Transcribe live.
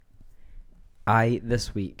I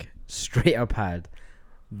this week straight up had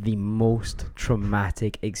the most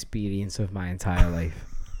traumatic experience of my entire life.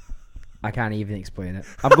 I can't even explain it.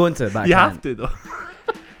 I'm going to, but You I can't. have to though.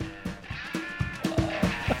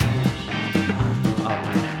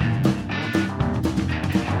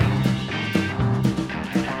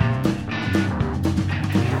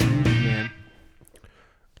 Man.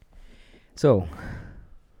 So,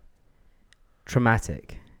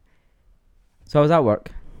 traumatic. So I was at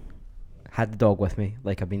work, had the dog with me,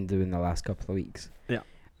 like I've been doing the last couple of weeks. Yeah.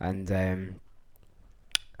 And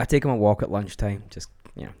I take him a walk at lunchtime, just,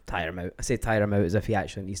 tire him out. I say tire him out as if he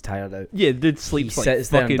actually needs tired out. Yeah, dude sleeps like sits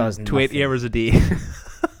there and fucking does 20 nothing. hours a day.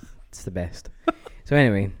 It's the best. So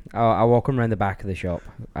anyway, I walk him around the back of the shop,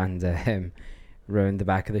 and round the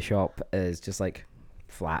back of the shop is just like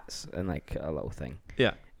flats and like a little thing.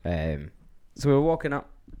 Yeah. So we're walking up,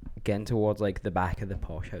 getting towards like the back of the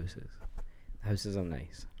posh houses. The houses are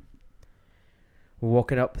nice. We're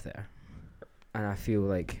walking up there, and I feel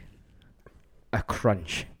like a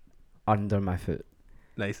crunch under my foot,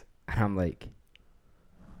 Nice. and I'm like,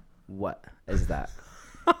 "What is that?"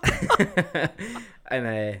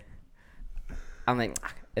 And I'm like,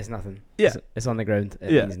 "It's nothing. Yeah. It's on the ground.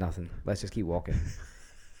 It Yeah. means nothing. Let's just keep walking."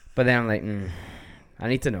 But then I'm like, I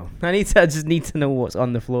need to know. I just need to know what's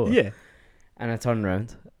on the floor. Yeah. And I turn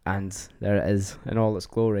around, and there it is in all its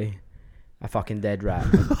glory. A fucking dead rat.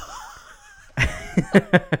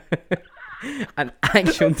 An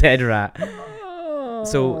actual dead rat.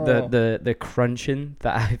 So the crunching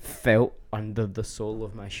that I felt under the sole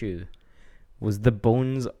of my shoe was the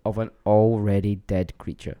bones of an already dead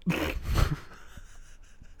creature.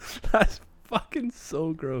 That's fucking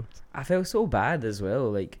so gross. I felt so bad as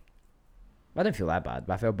well. Like, I didn't feel that bad,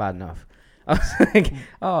 but I felt bad enough. I was like,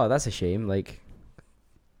 oh, that's a shame. Like,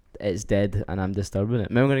 it's dead and I'm disturbing it.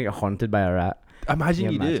 Maybe I'm going to get haunted by a rat.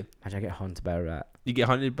 Imagine you do. Imagine I get haunted by a rat. You get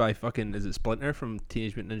hunted by fucking, is it Splinter from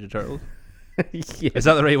Teenage Mutant Ninja Turtles? Yeah. Is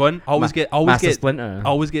that the right one? Master Splinter.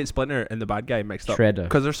 Always get Splinter and the bad guy mixed up. Shredder.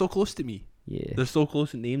 Because they're so close to me. Yeah. They're so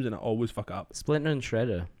close in names and I always fuck up. Splinter and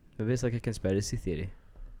Shredder. Maybe it's like a conspiracy theory.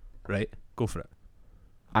 Right? Go for it.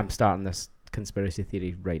 I'm starting this conspiracy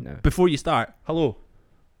theory right now. Before you start, hello.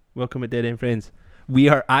 Welcome to Dead End Friends. We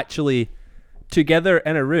are actually together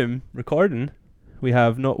in a room recording. We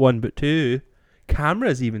have not one but two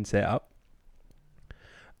cameras even set up.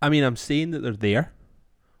 I mean, I'm saying that they're there.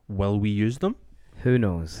 Will we use them? Who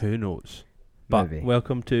knows? Who knows? But Maybe.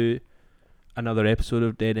 welcome to another episode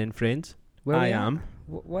of Dead End Friends. Where I we at? am.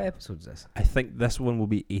 What episode is this? I think this one will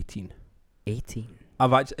be 18. 18.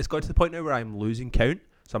 It's got to the point now where I'm losing count,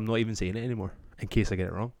 so I'm not even saying it anymore in case I get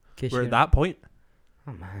it wrong. We're at that point.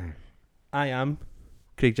 Oh man. I am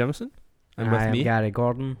Craig Jemison, and I with am me, Gary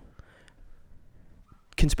Gordon.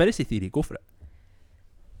 conspiracy theory. Go for it.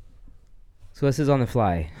 So this is on the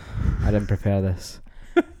fly. I didn't prepare this.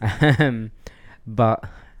 But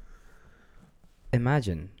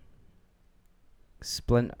imagine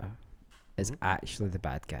Splinter is actually the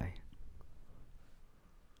bad guy.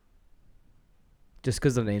 Just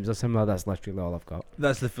because their names are similar, that's literally all I've got.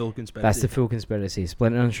 That's the full conspiracy. That's the full conspiracy.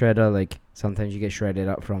 Splinter and Shredder, like, sometimes you get shredded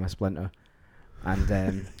up from a splinter.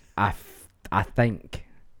 And I think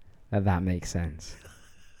that makes sense.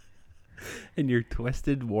 In your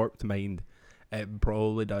twisted, warped mind, it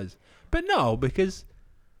probably does. But no, because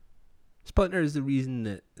Splinter is the reason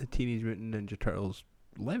that the Teenage Mutant Ninja Turtles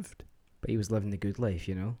lived. But he was living the good life,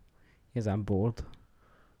 you know? He goes, I'm bored.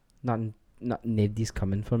 Nobody's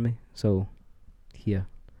coming for me. So, here.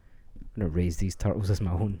 I'm going to raise these turtles as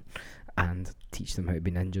my own and teach them how to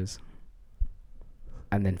be ninjas.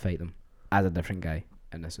 And then fight them as a different guy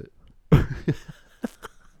in a suit.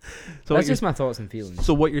 So That's just my thoughts and feelings.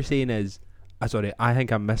 So what you're saying is, sorry, I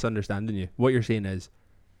think I'm misunderstanding you. What you're saying is,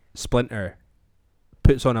 Splinter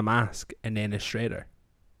puts on a mask and then is Shredder.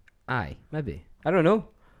 Aye, maybe. I don't know.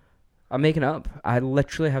 I'm making it up. I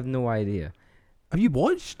literally have no idea. Have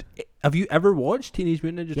you ever watched Teenage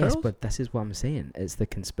Mutant Ninja Yes, Turtles? but this is what I'm saying. It's the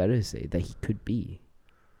conspiracy that he could be.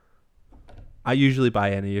 I usually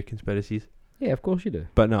buy any of your conspiracies. Yeah, of course you do.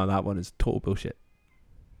 But no, that one is total bullshit.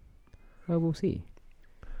 Well, we'll see.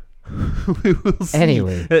 We will see.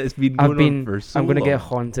 Anyway, It's been going on for so I'm going to long. get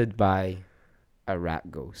haunted by a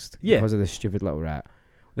rat ghost. Yeah. Because of this stupid little rat.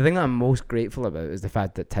 The thing that I'm most grateful about is the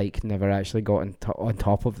fact that Tyke never actually got on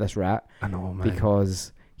top of this rat. I know, man.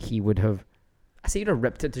 Because he would have... I say he'd have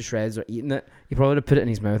ripped it to shreds or eaten it. He probably would have put it in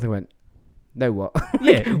his mouth and went, now what?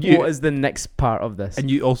 Yeah, What is the next part of this? And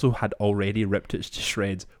you also had already ripped it to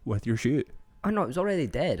shreds with your shoe. Oh no, it was already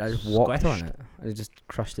dead. I just walked on Squished. it. I just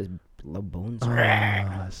crushed his little bones.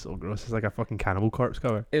 That's so gross. It's like a fucking Cannibal Corpse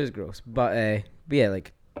cover. It was gross. But yeah,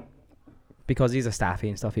 like, because he's a staffy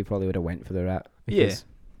and stuff, he probably would have went for the rat. Yeah. Because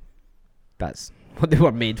that's what they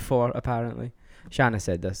were made for, apparently. Shanna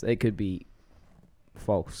said this. It could be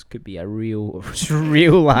false. Could be a real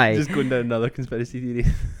lie. Just going down another conspiracy theory.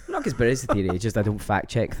 Not conspiracy theory, it's just I don't fact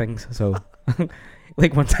check things. So,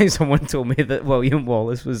 like one time someone told me that William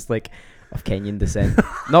Wallace was like of Kenyan descent,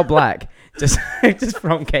 not black, just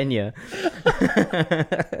from Kenya.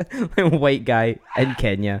 A white guy in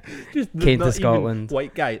Kenya Just came not to even Scotland.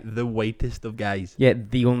 white guy, the whitest of guys. Yeah,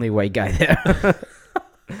 the only white guy there.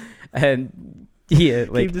 And yeah,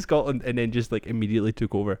 like, Came to Scotland and then just like immediately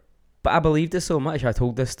took over. but I believed it so much. I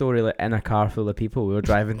told this story like in a car full of people. We were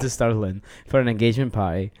driving to Stirling for an engagement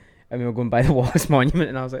party, and we were going by the Wallace Monument,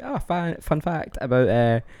 and I was like, "Oh, fun fact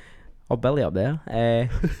about Billy up there.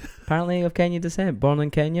 Apparently of Kenyan descent, born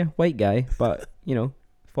in Kenya, white guy, but you know,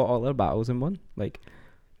 fought all their battles and won. Like,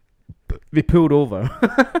 they pulled over.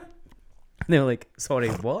 And they were like, "Sorry,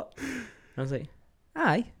 what?" And I was like,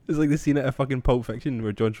 "Aye, It's like the scene at a fucking Pulp Fiction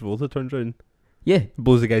where John Travolta turns around, yeah."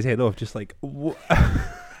 blows the guy's head off, just like, what?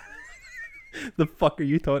 The fuck are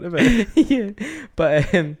you talking about? Yeah,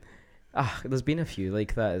 but there's been a few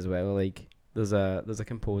like that as well. Like there's a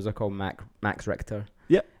composer called Max Richter.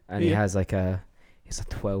 Yep. And he Yeah. has like it's a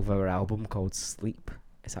 12-hour album called Sleep.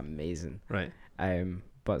 It's amazing. Right.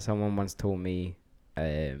 But someone once told me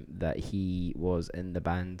that he was in the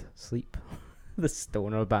band Sleep, the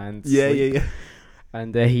stoner band. Sleep. Yeah.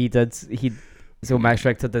 And so Max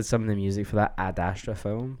Richter did some of the music for that Ad Astra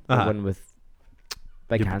film, the Uh-huh. one with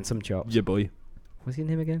big Yep. handsome chops. Yeah, boy. What's his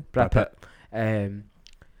name again? Brad Brad Pitt.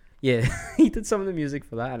 Yeah, he did some of the music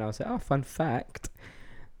for that, and I was like, oh, fun fact.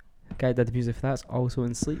 The guy did the music for that's also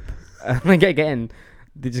in Sleep. Like again,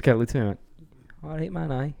 they just kind of looked at me and went, all right,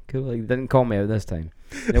 man, aye, cool. Like, they didn't call me out this time.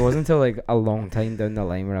 And it wasn't until like a long time down the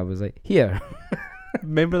line where I was like, here,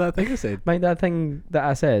 Remember that thing I said? mind that thing that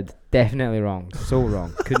I said? Definitely wrong. So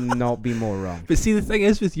wrong. Could not be more wrong. But see, the thing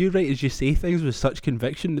is with you, right, is you say things with such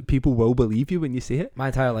conviction that people will believe you when you say it. My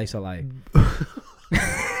entire life's a lie.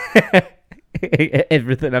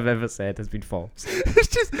 Everything I've ever said has been false. It's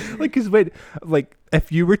just like, cause when, like,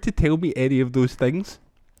 if you were to tell me any of those things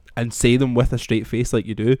and say them with a straight face like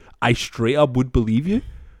you do, I straight up would believe you,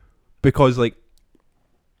 because like,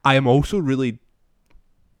 I am also really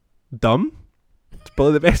dumb. It's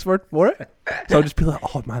probably the best word for it. So I'll just be like,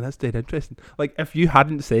 oh man, that's dead interesting. Like, if you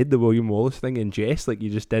hadn't said the William Wallace thing in jest like you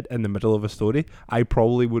just did in the middle of a story, I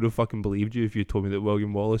probably would have fucking believed you if you told me that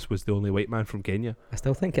William Wallace was the only white man from Kenya. I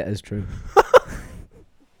still think it is true.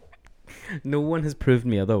 No one has proved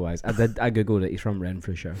me otherwise. I googled it. He's from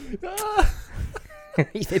Renfrewshire.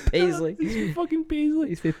 He's from Paisley. He's from fucking Paisley.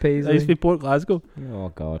 He's from Paisley. He's from Port Glasgow. Oh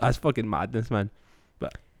god, That's fucking madness, man.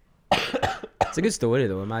 it's a good story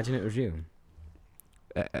though. Imagine it was you.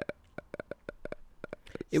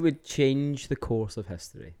 It would change the course of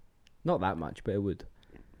history. Not that much, but it would.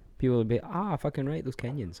 People would be, fucking right, those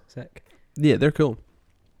Kenyans, sick. Yeah, they're cool.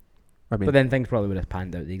 I mean, But then things probably would have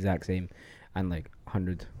panned out the exact same, and like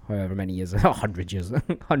 100, however many years, 100 years,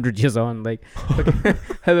 100 years on, like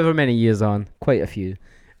however many years on, quite a few.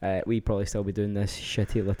 We'd probably still be doing this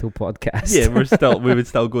shitty little podcast. yeah, we would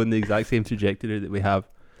still go in the exact same trajectory that we have.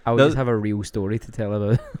 I would Does- just have a real story to tell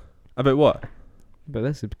about About what?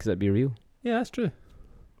 this because it'd be real, Yeah, that's true.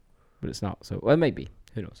 but it's not. So well, it might be.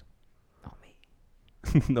 Who knows? Not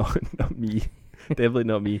me. No, not me. Definitely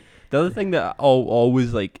not me. The other thing that I'll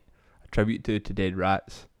always like attribute to dead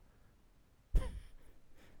rats,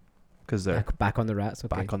 because they're Back on the rats.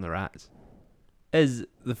 Okay. back on the rats, is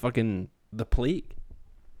the plague.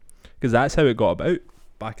 Because that's how it got about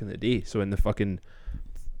back in the day. So in the fucking,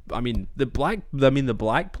 the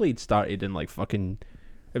Black Plague started in like fucking,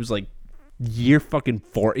 it was like year fucking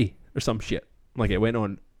 40 or some shit. Like it went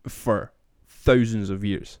on for thousands of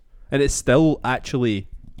years, and it's still actually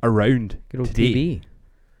around Good old today. TB.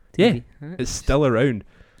 Yeah, Huh? it's still around.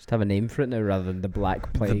 Just have a name for it now rather than the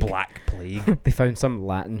Black Plague. The Black Plague. They found some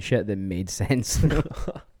Latin shit that made sense.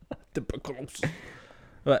 Tuberculosis.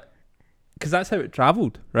 But because that's how it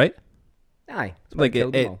travelled, right? Aye. Like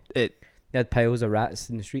killed them all. it They had piles of rats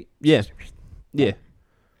in the street. yeah.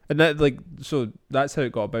 And that so that's how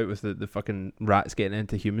it got about with the fucking rats getting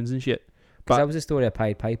into humans and shit. Because But that was the story of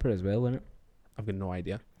Pied Piper as well, wasn't it? I've got no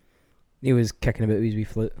idea. He was kicking about with his wee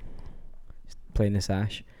flute, just playing the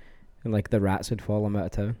sash, and like the rats would follow him out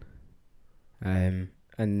of town. And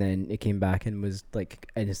then he came back and was like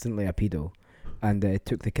instantly a pedo, and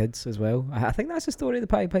took the kids as well. I think that's the story of the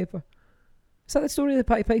Pied Piper. Is that the story of the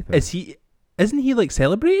Pied Piper? Isn't he like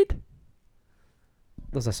celebrated?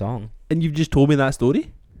 There's a song. And you've just told me that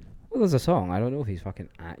story? Well, there's a song. I don't know if he's fucking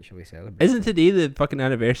actually celebrating. Isn't today the fucking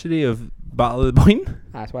anniversary of Battle of the Point?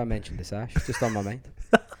 That's why I mentioned the sash. Just on my mind.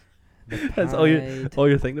 That's all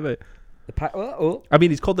you're thinking about. The Pied. Oh, I mean,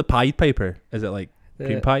 he's called the Pied Piper. Is it like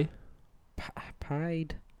cream the pie?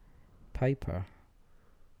 Pied Piper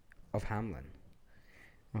of Hamlin.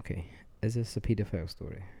 Okay, is this a paedophile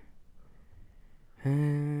story?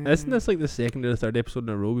 Isn't this like the second or the third episode in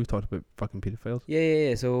a row we've talked about fucking pedophiles?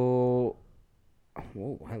 Yeah. So,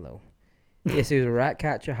 whoa, hello. Yes, he was a rat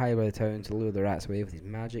catcher hired by the town to lure the rats away with his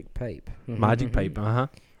magic pipe. Magic pipe,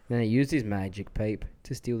 Then he used his magic pipe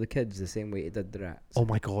to steal the kids the same way he did the rats. Oh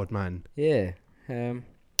my god, man. Yeah.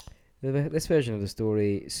 This version of the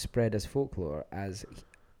story spread as folklore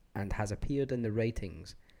and has appeared in the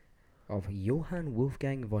writings of Johann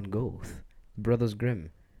Wolfgang von Goethe, Brothers Grimm,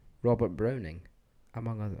 Robert Browning,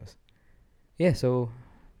 among others. Yeah, so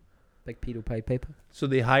big pedo pipe paper. So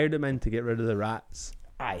they hired him in to get rid of the rats.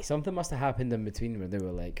 Aye, something must have happened in between where they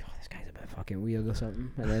were like, "Oh, this guy's a bit fucking weird or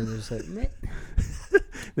something," and then they're just like, "Meh."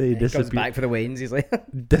 They He comes back for the Waynes. He's like,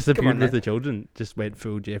 disappeared on, with then. the children. Just went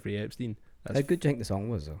full Jeffrey Epstein. "How good do you think the song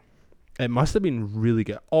was though?" It must have been really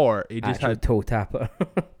good. Or he just Actual had toe tapper.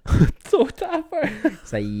 toe tapper.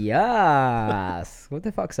 It's like, yes. What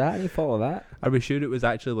the fuck's that? Any follow that? Are we sure it was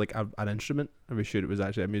actually like an instrument? Are we sure it was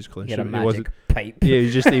actually a musical He had a instrument? It wasn't. magic pipe. Yeah,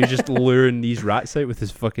 he was just luring these rats out with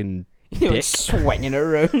his fucking. He was dick. swinging it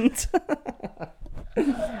around.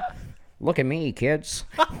 Look at me, kids.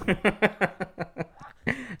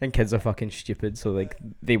 And kids are fucking stupid, so like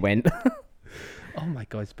they went. Oh my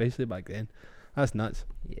god, especially back then. That's nuts.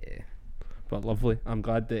 Yeah. But lovely. I'm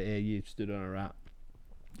glad that you stood on a rat.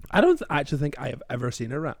 I don't actually think I have ever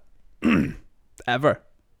seen a rat. Ever.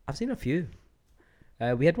 I've seen a few.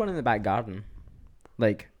 We had one in the back garden,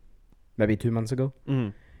 like maybe 2 months ago.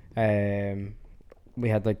 We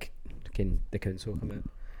had like the council come out,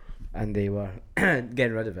 and they were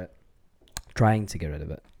getting rid of it, trying to get rid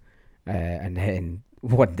of it, and then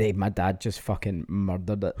one day my dad just fucking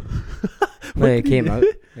murdered it. Like, it came out.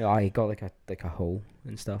 Yeah, he got like a hole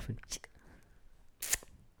and stuff, and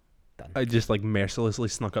done. I just like mercilessly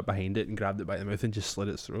snuck up behind it and grabbed it by the mouth and just slit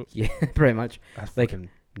its throat. Yeah, pretty much That's Like- fucking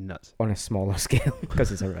nuts. on a smaller scale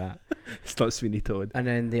because it's a rat. It's not Sweeney Todd. And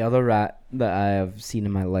then the other rat that I have seen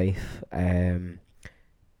in my life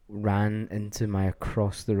ran into my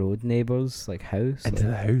across the road neighbour's like house. Into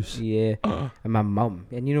the house. Yeah. And my mum,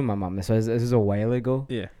 and you know my mum, this is a while ago.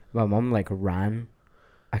 Yeah. My mum like ran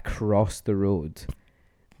across the road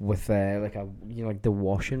with like the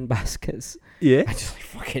washing baskets. Yeah. I just like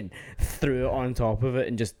fucking threw it on top of it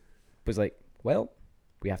and just was like, well,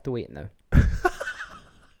 we have to wait now.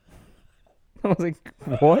 I was like,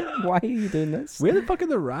 what? Why are you doing this? Where the fuck are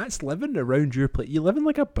the rats living around your place? You live in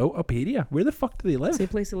like a built up area. Where the fuck do they live? Same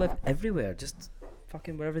place they live everywhere, just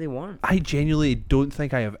fucking wherever they want. I genuinely don't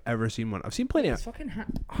think I have ever seen one. I've seen plenty There's of. fucking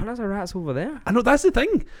hundreds of rats over there. I know that's the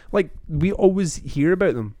thing. Like we always hear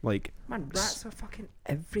about them. Like Man, rats are fucking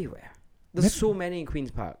everywhere. There's so many in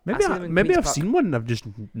Queen's Park. I maybe see them in maybe Queen's I've Park. seen one and I've just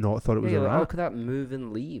not thought it was Yeah, a you're like, oh, rat. could that move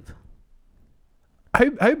and leave?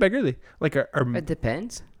 How big are they? Like are It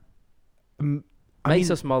depends. I Mice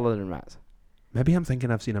mean, are smaller than rats. maybe I'm thinking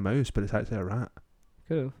I've seen a mouse, but it's actually a rat.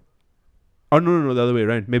 Could have. Oh no, the other way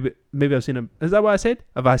around. Maybe I've seen a. Is that what I said?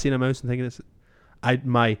 Have I seen a mouse and thinking it's? Oh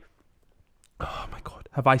my god!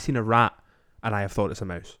 Have I seen a rat and I have thought it's a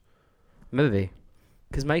mouse? Maybe.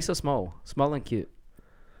 Because mice are small and cute.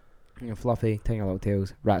 You know, fluffy, tiny little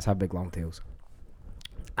tails. Rats have big long tails.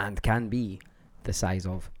 And can be the size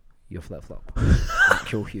of your flip flop.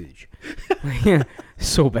 Actual huge.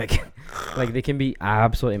 So big. Like they can be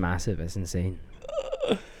absolutely massive. It's insane.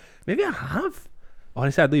 Maybe I have.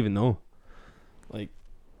 Honestly, I don't even know. Like,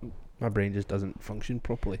 my brain just doesn't function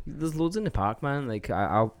properly. There's loads in the park, man. Like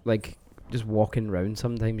I'll like just walking around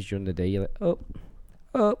sometimes during the day. You're like,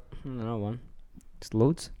 oh, another one. Just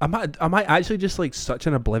loads. Am I actually just like such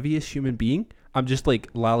an oblivious human being? I'm just like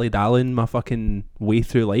lally-dallying my fucking way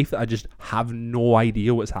through life that I just have no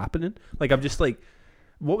idea what's happening. Like I'm just like,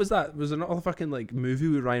 what was that? Was there not a fucking like movie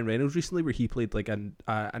with Ryan Reynolds recently where he played like an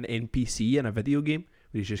NPC in a video game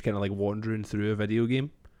where he's just kind of like wandering through a video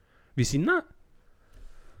game? Have you seen that?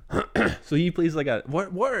 So he plays like a what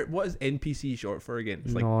is NPC short for again?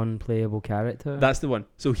 It's like Non-playable character. that's the one.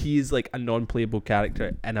 So he's like a non-playable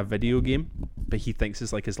character in a video game, but he thinks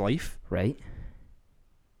it's like his life. right.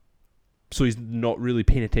 So he's not really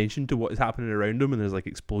paying attention to what is happening around him, and there's like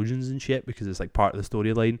explosions and shit because it's like part of the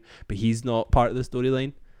storyline, but he's not part of the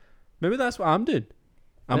storyline. Maybe that's what I'm doing.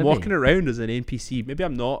 I'm Maybe. walking around as an NPC. Maybe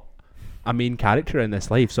I'm not a main character in this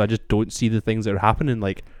life, so I just don't see the things that are happening,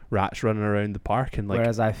 like rats running around the park and like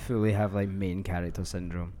Whereas I fully have like main character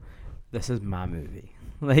syndrome. this is my movie.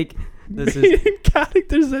 Like, this is Main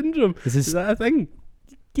character syndrome. this Is is that a thing?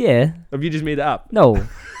 yeah. Have you just made it up? No,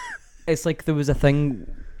 it's like there was a thing.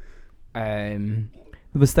 There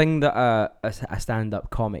was thing that a stand-up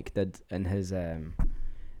comic did in his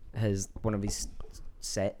one of his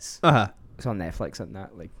sets. Uh-huh. It's on Netflix and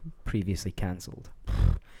that, like, previously cancelled.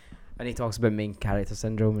 And he talks about main character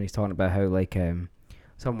syndrome, and he's talking about how, like,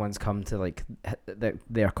 someone's come to, like,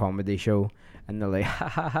 their comedy show, and they're like, ha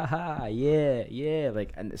ha ha ha, yeah,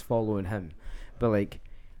 like, and it's following him. But, like,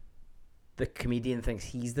 the comedian thinks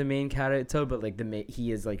he's the main character, but, like,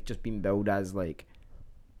 he is, like, just being billed as, like,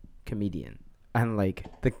 comedian. And, like,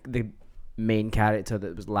 the main character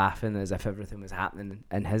that was laughing as if everything was happening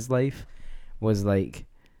in his life was, like,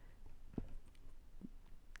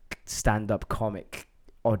 stand-up comic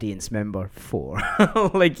audience member 4.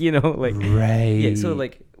 Like, you know, like, right. yeah, so,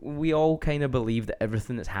 like, we all kind of believe that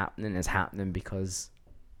everything that's happening is happening because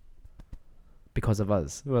of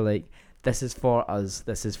us. We're like, this is for us,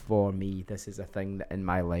 this is for me, this is a thing that in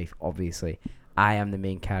my life, obviously I am the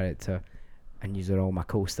main character and these are all my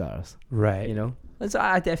co-stars, Right. you know. So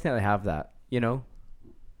I definitely have that, you know.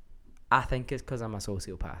 I think it's because I'm a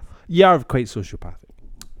sociopath. You are quite sociopathic.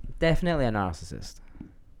 Definitely a narcissist,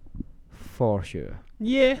 for sure.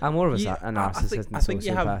 Yeah. I'm more of a Yeah, narcissist than I think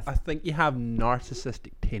sociopath. I think you have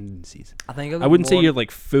narcissistic tendencies. I think I've I got wouldn't say more- you're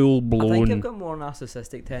like full I think I've blown. got more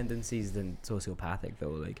narcissistic tendencies than sociopathic, though.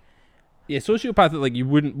 Like, Yeah, sociopathic. Like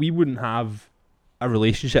we wouldn't have a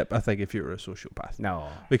relationship. I think if you were a sociopath, no.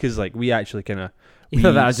 because like we actually kind of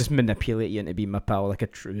Either that, I just manipulate you into being my pal, like a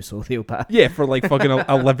true sociopath. yeah for like fucking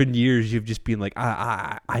 11 years you've just been like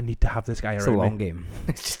I need to have this guy It's a around long me. game.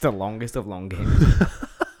 It's just the longest of long games.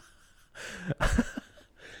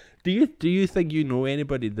 Do you think you know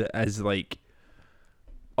anybody that is like,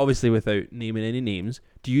 obviously without naming any names,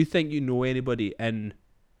 do you think you know anybody in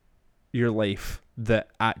your life that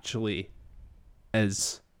actually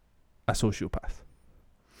is a sociopath?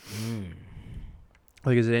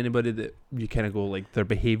 Like, is there anybody that you kind of go like their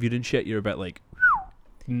behavior and shit, you're a bit like,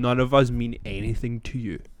 none of us mean anything to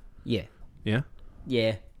you? Yeah. Yeah?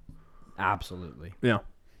 Yeah. Absolutely. Yeah.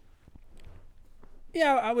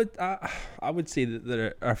 Yeah, I would say that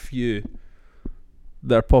there are a few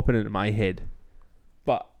that are popping into my head.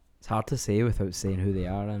 But It's hard to say without saying who they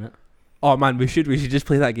are, innit? oh man, we should just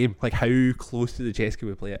play that game. Like, how close to the chest can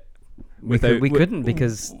we play it? We couldn't,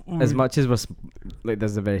 because as much as we're like,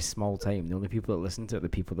 there's a very small time. The only people that listen to it are the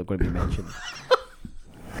people that are going to be mentioned.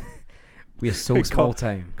 We are so small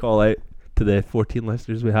time. Call out to the 14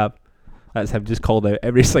 listeners we have. That's him just called out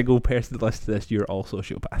every single person that listens to this. You're all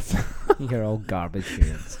sociopaths. You're all garbage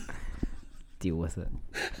humans. Deal with it.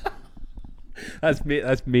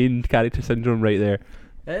 That's main character syndrome right there.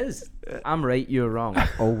 It is. I'm right, you're wrong.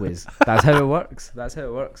 Always. That's how it works.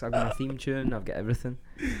 I've got my theme tune. I've got everything.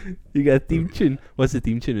 You got a theme tune. What's the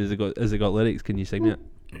theme tune? Has it got lyrics? Can you sing it?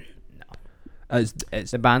 No.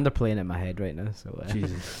 It's The band are playing in my head right now. So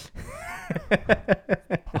Jesus.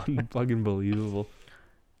 Unfucking believable.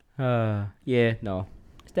 yeah, no.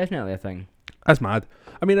 It's definitely a thing. That's mad.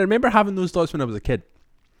 I mean, I remember having those thoughts when I was a kid.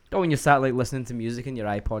 Oh, when you sat like listening to music in your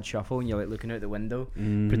iPod Shuffle and you're like looking out the window,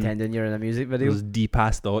 pretending you're in a music video. Those deep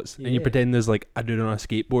ass thoughts, and you Yeah. pretend there's like a dude on a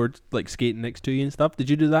skateboard, like skating next to you and stuff. Did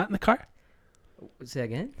you do that in the car? Say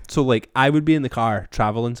again? So like, I would be in the car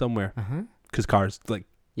traveling somewhere Uh-huh. because cars like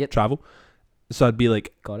Yep. travel. So I'd be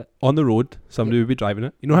like Got it. on the road. Somebody would be driving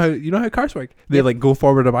it. You know how cars work? They Yep. like go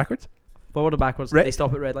forward or backwards. Forward or backwards? Right. They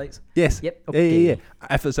stop at red lights? Yes. Yep. Yeah, Okay. yeah,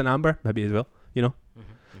 yeah. If it's an amber, maybe as well. You know. Mhm.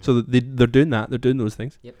 So they're doing that. They're doing those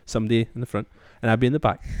things. Yep. Somebody in the front, and I'd be in the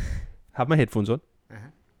back, have my headphones on, Uh-huh.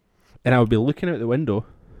 and I would be looking out the window,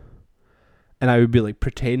 and I would be like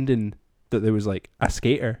pretending that there was like a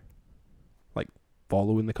skater, like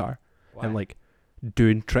following the car and Why? like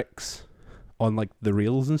doing tricks on like the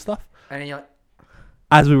rails and stuff And then you're like,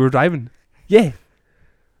 as we were driving. Yeah.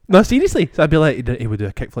 No, seriously. So I'd be like, he would do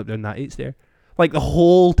a kickflip down that 8 stair, like the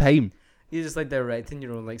whole time, you're just like directing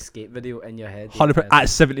your own like skate video in your head. 100% at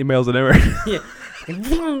 70 miles an hour.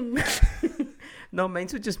 No,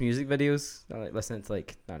 mine's with just music videos. I like listening to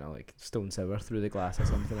like, I don't know, like Stone Sour Through the Glass or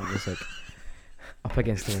something. I'm just like up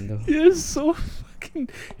against the window. You're so fucking.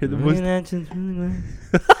 You're the most.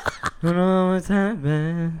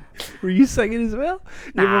 Were you singing as well?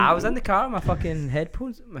 You Nah, I were- was in the car with my fucking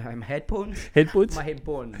headphones. My headphones? headphones. My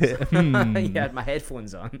headphones. Hmm. Yeah, I had my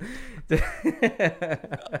headphones on.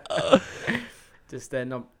 Just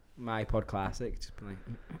no, my iPod Classic. Just be like,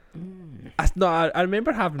 I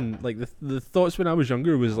remember having like the thoughts when I was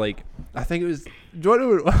younger was like, I think it was. Do you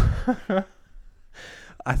know what?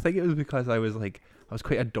 I think it was because I was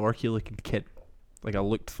quite a dorky looking kid, Like I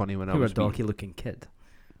looked funny when I You were a was wee. dorky looking kid.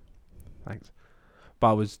 Thanks.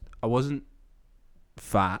 But I wasn't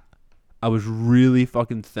fat. I was really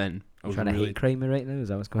fucking thin. I was Trying to really, hate crime me right now? Is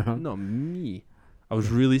that what's going on? not me. I was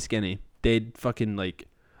really skinny, dead fucking like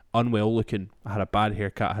unwell looking. I had a bad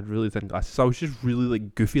haircut. I had really thin glasses. So I was just really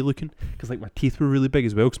like goofy looking because like my teeth were really big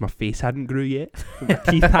as well because my face hadn't grew yet. But my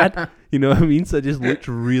teeth had, you know what I mean? So I just looked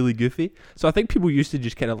really goofy. So I think people used to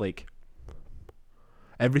just kind of like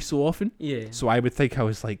every so often. Yeah. So I would think I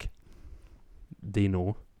was like, they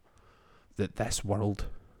know that this world,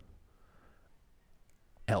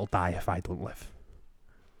 it'll die if I don't live.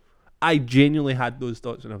 I genuinely had those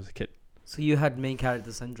thoughts when I was a kid. So you had main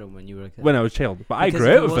character syndrome when you were a kid? When I was a child. But Because I if grew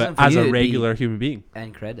it out of it wasn't for as you, a it'd be- regular human being.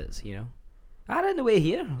 End credits, you know? I had the way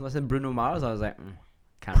here. Listen, Bruno Mars. I was like,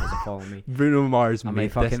 cameras are following me. Bruno Mars I might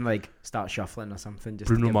made fucking this. like start shuffling or something. Just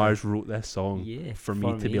to Bruno get Mars wrote this song Yeah, for me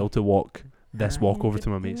for to me. be able to walk this walk High over to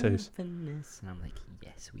my mate's house. happiness. And I'm like,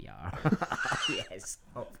 yes, we are. Yes,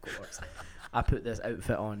 of course. I put this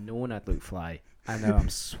outfit on knowing I'd look fly. And now I'm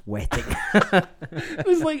sweating. It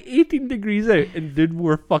was like 18 degrees out and dude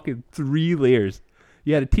wore fucking 3 layers.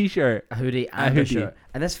 You had a t-shirt. A hoodie and a hoodie. shirt.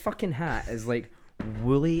 And this fucking hat is like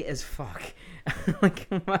woolly as fuck. Like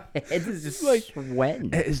my head is just Like,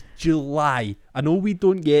 sweating. It is July. I know we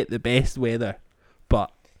don't get the best weather,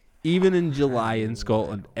 but even in July in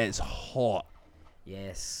Scotland, it's hot.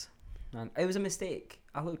 Yes. Man, it was a mistake.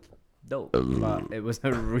 I looked dope, but it was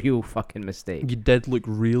a real fucking mistake. You did look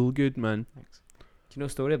real good, man. Thanks. Do you know a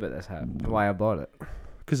story about this hat? Why I bought it?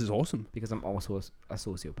 Because it's awesome. Because I'm also a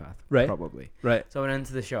sociopath. Right. Probably. Right. So I went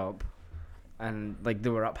into the shop, and like they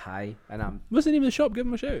were up high, and I'm What's the name of the shop? Give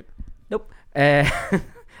them a shout. I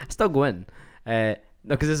still go in. No,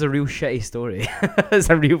 because it's a real shitty story. It's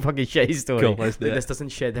a real fucking shitty story. Cool, let's do Like, it. this doesn't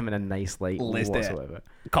shed him in a nice light Let's do it. whatsoever.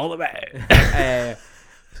 Call them out.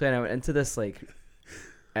 So then I went into this like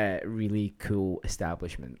really cool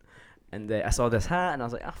establishment, and I saw this hat, and I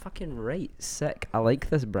was like, fucking right, sick. I like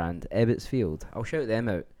this brand, Ebbets Field. I'll shout them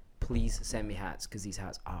out. Please send me hats because these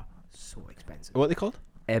hats are so expensive. What are they called?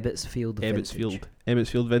 Ebbets Field. Ebbets Vintage. Field. Ebbets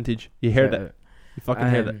Field Vintage. You heard Shout it. out. You fucking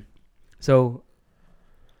heard it. So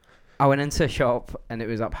I went into a shop and it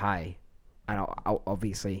was up high, and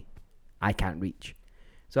obviously I can't reach.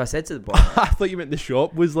 So I said to the boy, I thought you meant the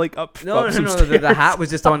shop was like up. no, up some the stairs. hat was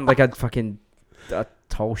just on like a fucking a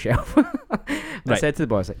tall shelf. I Right. said to the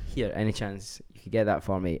boy, I was like, here, any chance you could get that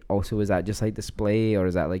for me? Also, is that just like display or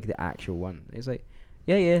is that like the actual one? He's like,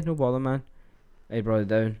 yeah, no bother, man. I brought it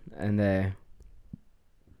down, and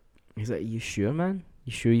he's like, you sure, man?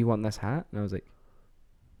 You sure you want this hat? And I was like,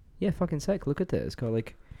 yeah, fucking sick. Look at it. It's called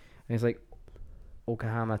like, and it's like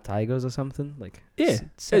Okahama Tigers or something. Like, Yeah,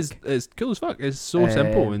 sick. it's cool as fuck. It's so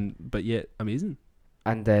simple and but yet amazing.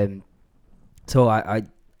 And so I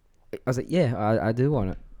was like, yeah, I do want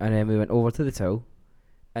it. And then we went over to the till,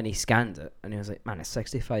 and he scanned it, and he was like, man, it's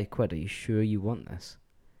 65 quid. Are you sure you want this?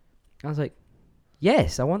 I was like,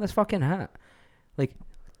 yes, I want this fucking hat. Like,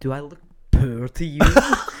 do I look poor to you?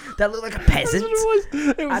 Do I look like a peasant? That's what it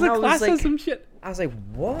was. It was And I a was like- classism shit. I was like,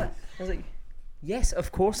 what? I was like, yes,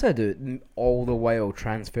 of course I do. All the while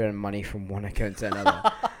transferring money from one account to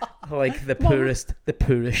another. Like the poorest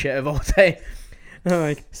shit of all time. And I'm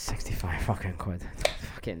like, 65 fucking quid.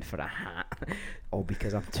 Fucking for a hat. All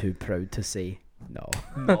because I'm too proud to say no.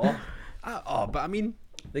 No. But I mean,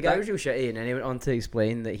 The guy was real shitty, and then he went on to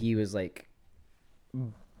explain that he was like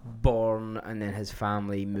born and then his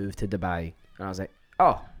family moved to Dubai. And I was like,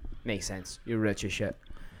 oh, makes sense. You're rich as shit.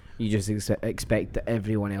 You just expect that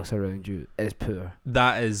everyone else around you is poor.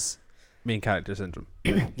 that is main character syndrome.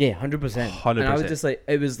 Yeah, 100%. 100%. And I was just like,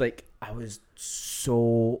 I was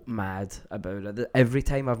so mad about it. That every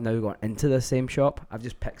time I've now gone into the same shop, I've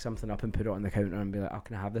just picked something up and put it on the counter and be like, oh,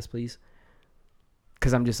 can I have this, please?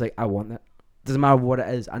 Because I'm just like, I want it. Doesn't matter what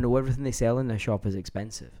it is. I know everything they sell in the shop is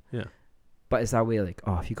expensive. Yeah. But it's that way, like,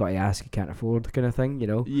 oh, if you got to ask, you can't afford kind of thing, you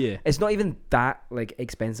know? Yeah. It's not even that, like,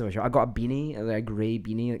 expensive a shop. I got a beanie, like a grey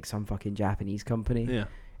beanie, like some fucking Japanese company. Yeah.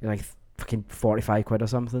 Like, fucking 45 quid or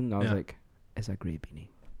something. And I was Yeah. like, it's a grey beanie.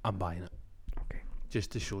 I'm buying it. Okay.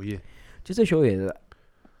 Just to show you. Just to show you that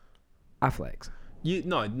I flex.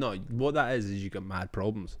 No. What that is you got mad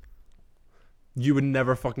problems. You would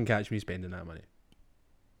never fucking catch me spending that money.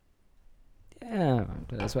 Yeah,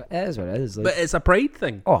 that's what it is. What it is. Like, But it's a pride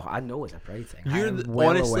thing. oh, I know it's a pride thing. You're I'm the, well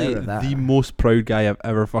honestly aware of that. the most proud guy I've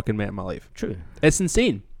ever fucking met in my life. True. It's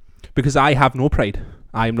insane because I have no pride.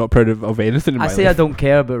 I am not proud of anything in I my say life. I don't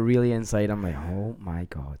care, but really inside I'm like, oh my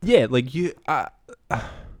god. Yeah, like you.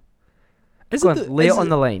 Is Go it on, the, lay is it on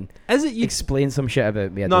the line. Is it you? Explain some shit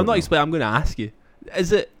about me. I No, I'm don't not know. explaining. I'm going to ask you.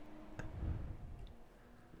 Is it?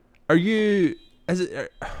 Are you Is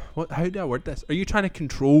it? What? How do I word this? Are you trying to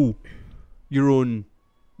control your own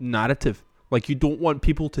narrative? Like, you don't want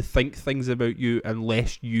people to think things about you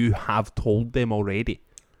unless you have told them already.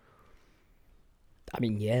 I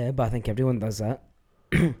mean, yeah, but I think everyone does that.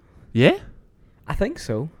 Yeah? I think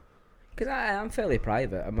so. Because I'm fairly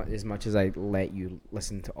private, as much as I let you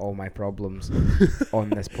listen to all my problems on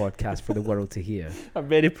this podcast for the world to hear. I'm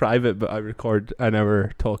very private, but I record an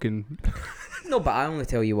hour talking. No, but I only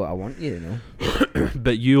tell you what I want you to know.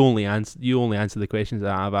 But you only answer the questions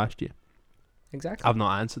that I've asked you. Exactly. I've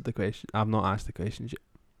not answered the question. I've not asked the questions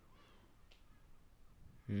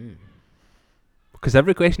yet. Because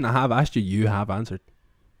every question I have asked you, you have answered.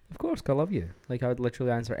 Of course, 'cause I love you. Like, I would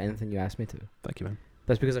literally answer anything you asked me to. Thank you, man.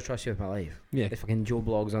 That's because I trust you with my life. Yeah. If fucking Joe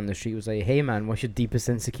Blogs on the street was like, "Hey man, what's your deepest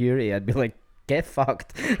insecurity?" I'd be like, "Get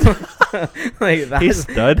fucked." Like that's He's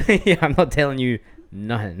stud. Yeah, I'm not telling you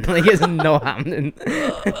nothing. Like, it's not happening.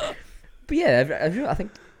 But yeah, I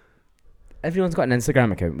think everyone's got an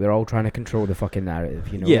Instagram account. They're all trying to control the fucking narrative,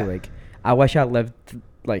 you know? Yeah. Like, I wish I lived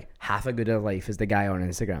like half a good a life as the guy on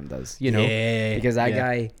Instagram does, you know? Yeah. Because that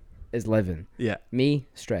guy is living. Yeah. Me,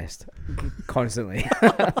 stressed. Constantly.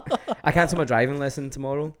 I cancel my driving lesson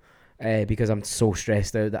tomorrow because I'm so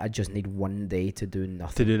stressed out that I just need one day to do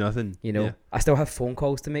nothing. To do nothing. You know? Yeah. I still have phone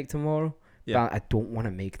calls to make tomorrow. Yeah. But I don't want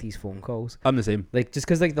to make these phone calls. I'm the same. Like, just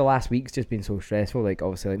because, like, the last week's just been so stressful. Like,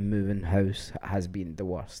 obviously, like, moving house has been the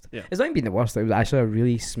worst. Yeah. It's not even been the worst. It was actually a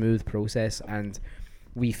really smooth process, and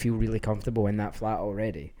we feel really comfortable in that flat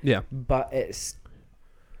already. Yeah. But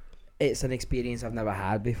it's an experience I've never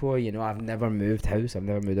had before. You know, I've never moved house. I've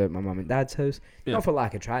never moved out of my mum and dad's house. Yeah. Not for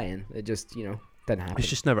lack of trying. It just, you know, didn't happen. It's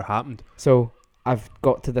just never happened. So I've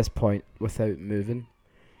got to this point without moving.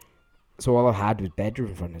 So all I had was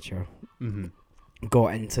bedroom furniture. Mm-hmm.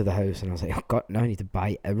 Got into the house and I was like, oh God, now I need to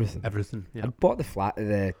buy everything. Everything. Yeah. I bought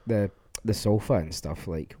the sofa and stuff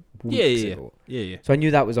like weeks ago. Yeah. So I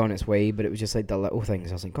knew that was on its way, but it was just like the little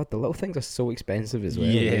things. I was like, God, the little things are so expensive as well.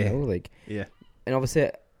 Yeah. You know? Like, Yeah. and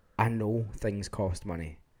obviously I know things cost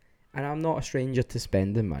money. And I'm not a stranger to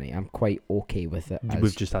spending money. I'm quite okay with it.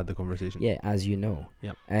 We've just had the conversation. Yeah, as you know.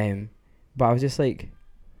 Yep. But I was just like,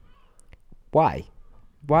 why?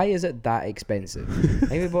 Why is it that expensive? I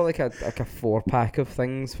think we bought like a 4-pack of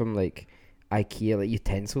things from like IKEA, like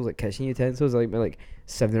utensils, like kitchen utensils, like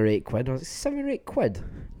 7 or 8 quid. I was like, 7 or 8 quid?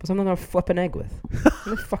 But something I'm gonna flip an egg with. What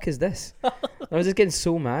the fuck is this? I was just getting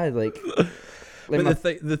so mad, like But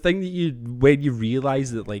the thing that you, when you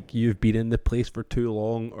realise that like you've been in the place for too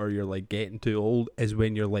long or you're like getting too old, is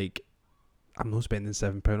when you're like, I'm not spending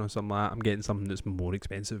 £7 on something like that. I'm getting something that's more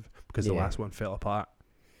expensive because the last one fell apart.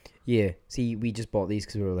 Yeah, see, we just bought these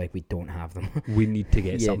because we were like, we don't have them. We need to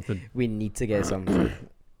get Yeah. something. We need to get something.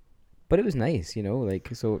 But it was nice, you know, like,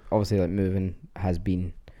 so obviously like moving has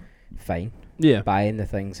been fine. Yeah. Buying the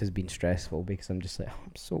things has been stressful because I'm just like, oh,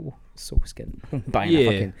 I'm so scared. Buying a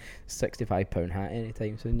fucking £65 hat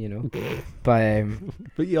anytime soon, you know.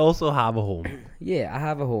 But you also have a home. Yeah, I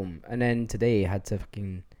have a home. And then today I had to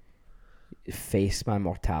fucking face my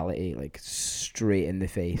mortality, like, straight in the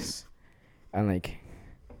face. And like,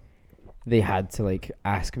 they had to like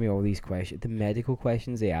ask me all these questions. The medical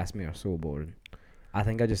questions they asked me are so boring. I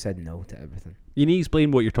think I just said no to everything. You need to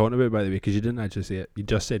explain what you're talking about, by the way, because you didn't actually say it. You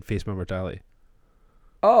just said face my mortality.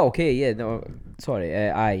 Oh, okay, yeah, no,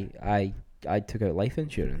 sorry. I took out life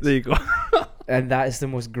insurance. There you go. And that is the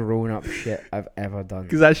most grown-up shit I've ever done.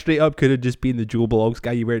 Because that straight up could have just been the Joe Blogs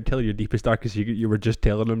guy. You weren't telling your deepest, darkest secret. You were just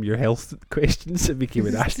telling him your health questions and we came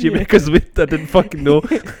and asked you because I didn't fucking know.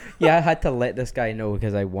 Yeah, I had to let this guy know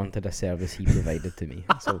because I wanted a service he provided to me.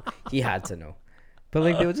 So he had to know. But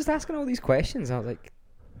like, they were just asking all these questions. I was like,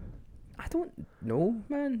 I don't know,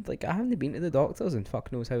 man. Like, I haven't been to the doctors in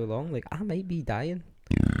fuck knows how long. Like, I might be dying.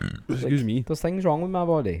 Excuse me. There's things wrong with my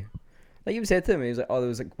body. Like, you said to me, he was like, oh, there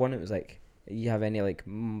was like one, it was like, you have any like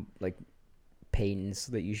pains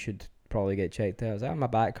that you should probably get checked out? I was like, my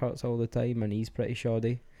back hurts all the time, my knee's pretty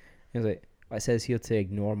shoddy. He was like, it says here to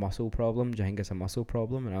ignore muscle problem. Do you think it's a muscle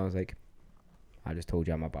problem? And I was like, I just told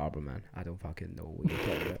you I'm a barber, man. I don't fucking know what you're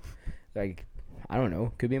talking about. Like, I don't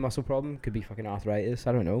know. Could be a muscle problem. Could be fucking arthritis.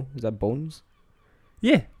 I don't know. Is that bones?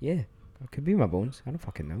 Yeah. Yeah. It could be my bones. I don't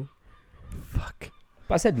fucking know. Fuck.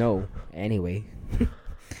 But I said no anyway.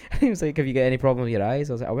 And he was like, have you got any problem with your eyes?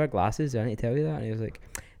 I was like, I wear glasses. Do I need to tell you that? And he was like,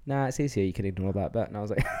 nah, it says here you can ignore that bit. And I was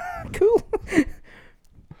like, cool.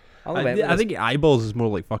 I think eyeballs is more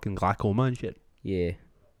like fucking glaucoma and shit. Yeah.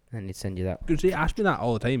 I need to send you that. Because they ask me that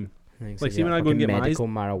all the time. Like, Like, see when I go and get my eyes, medical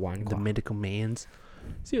marijuana. the medical mans.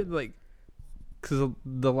 See, like, because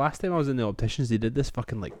the last time I was in the opticians, they did this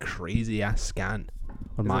fucking like crazy ass scan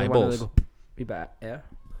on my eyeballs. Be back. Yeah.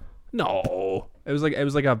 No, It was like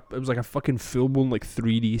a fucking full blown like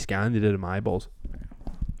 3D scan they did of my eyeballs,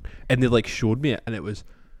 and they like showed me it, and it was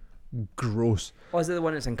gross. Oh, is it the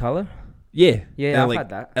one that's in colour? Yeah, Yeah, and I've like, had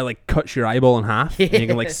that. It like cuts your eyeball in half, and you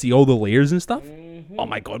can like see all the layers and stuff. Mhm. Oh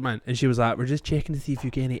my god, man! And she was like, "We're just checking to see if you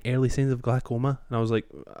get any early signs of glaucoma." And I was like,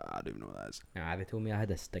 "I don't even know what that is." Nah, they told me I had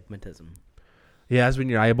astigmatism. Yeah, that's when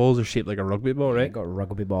your eyeballs are shaped like a rugby ball, I right? got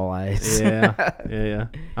rugby ball eyes. Yeah.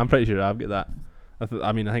 I'm pretty sure I've got that.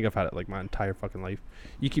 I mean, I think I've had it like my entire fucking life.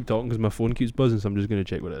 You keep talking because my phone keeps buzzing, so I'm just gonna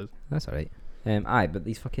check what it is. That's alright. Aye, but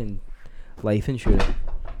these fucking life insurance.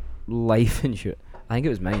 I think it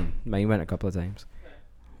was mine. Mine went a couple of times.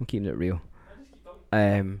 I'm keeping it real.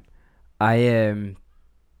 I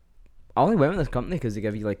only went with this company because they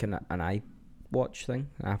give you like an iWatch thing,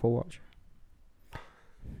 an Apple Watch.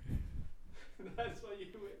 That's what you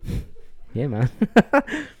went. Yeah, man.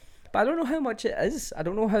 But I don't know how much it is. I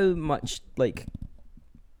don't know how much like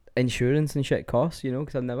insurance and shit costs, you know,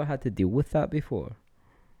 because I've never had to deal with that before.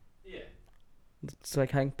 Yeah. It's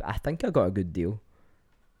like I think I got a good deal,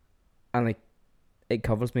 and like it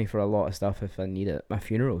covers me for a lot of stuff if I need it. My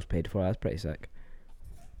funeral's paid for. That's pretty sick.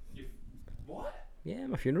 What? Yeah,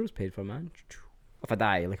 my funeral's paid for, man. If I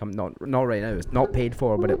die, like I'm not right now. It's not paid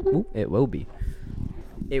for, but it will be.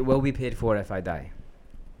 It will be paid for if I die.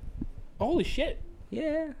 Holy shit!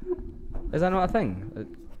 Yeah. Is that not a thing?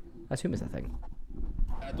 I assume it's a thing.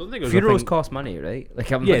 I don't think it was Funerals a thing. cost money, right?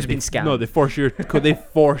 Like I'm not just being scammed. No, they for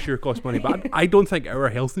sure cost money. But I don't think our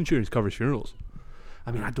health insurance covers funerals.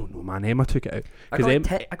 I mean, I don't know, man. Emma took it out I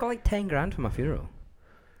got like 10 grand for my funeral.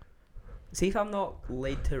 See, if I'm not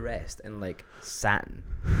laid to rest in like satin,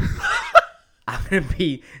 I'm gonna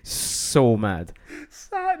be so mad.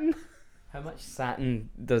 Satin. How much satin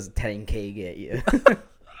does 10k get you?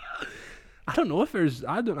 I don't know if there's.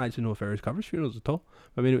 I don't actually know if ours covers funerals at all.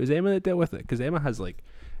 I mean, it was Emma that dealt with it because Emma has like,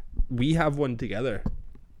 we have one together,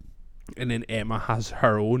 and then Emma has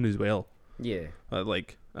her own as well. Yeah.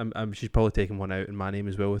 Like, she's probably taking one out in my name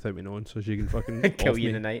as well without me knowing, so she can fucking Kill off you me,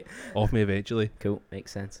 in the night. off me eventually. Cool,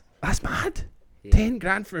 makes sense. That's mad. Yeah. 10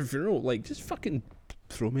 grand for a funeral, like just fucking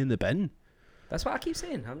throw me in the bin. That's what I keep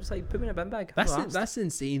saying. I'm just like, put me in a bin bag. I'm not asked. That's the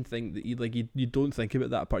insane thing that you don't think about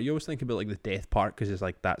that part. You always think about like the death part because it's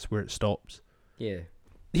like that's where it stops. Yeah.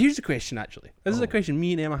 Here's the question, actually. This is a question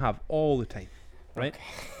me and Emma have all the time, right? Okay.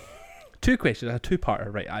 Two questions, a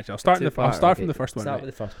two-parter, right? Actually, I'll start from the first one. Start Right?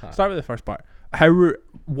 with the first part. Start with the first part.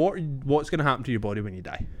 What's going to happen to your body when you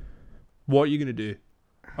die? What are you going to do?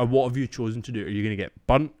 Or what have you chosen to do? Are you going to get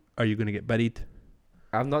burnt? Are you going to get buried?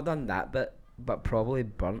 I've not done that bit, but probably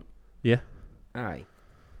burnt. Yeah. Aye.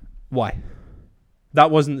 Why?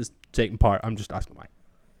 That wasn't the second part. I'm just asking why.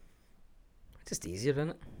 It's just easier, isn't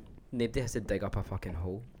it? Nobody has to dig up a fucking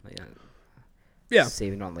hole like that. Yeah.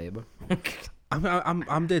 Saving on labour.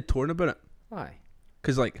 I'm dead torn about it. Why?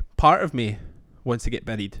 Because like part of me wants to get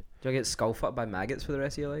buried. Do I get skull fucked by maggots for the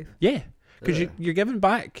rest of your life? Yeah. Because Ugh. you're giving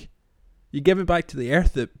back. You're giving back to the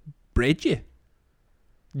earth that bred you.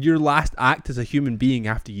 Your last act as a human being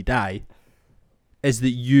after you die is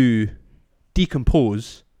that you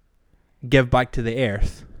decompose, give back to the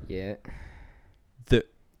earth Yeah. that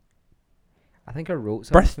I think I wrote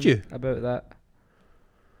birthed something you. about that.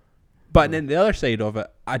 But then the other side of it,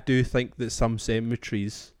 I do think that some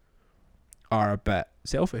cemeteries are a bit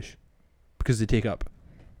selfish because they take up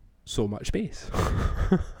so much space.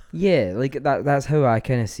 Yeah, like that's how I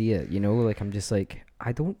kind of see it, you know? Like I'm just like,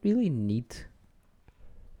 I don't really need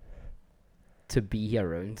to be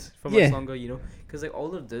around for much longer, you know? Because like all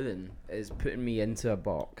they're doing is putting me into a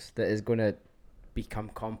box that is going to become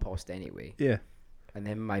compost anyway. Yeah. And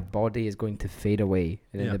then my body is going to fade away,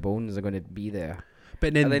 and then Yeah. the bones are going to be there.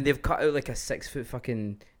 But And then they've cut out like a 6-foot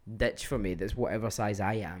fucking ditch for me that's whatever size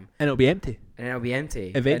I am. and it'll be empty. And it'll be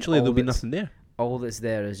empty. Eventually And there'll be that's- nothing there. All that's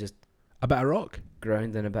there is just A bit of rock.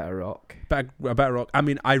 ground and a bit of rock. A bit of rock. I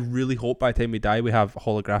mean, I really hope by the time we die we have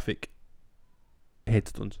holographic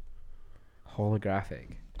headstones.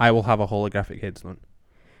 Holographic. I will have a holographic headstone.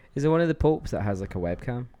 Is it one of the popes that has like a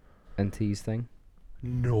webcam into his thing?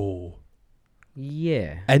 No.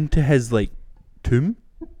 Yeah. Into his like tomb?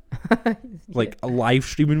 Like a live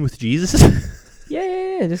streaming with Jesus?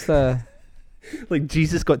 Yeah, just Like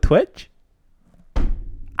Jesus got Twitch?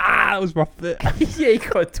 Ah, that was my foot. yeah, he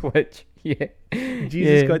got Twitch. Yeah.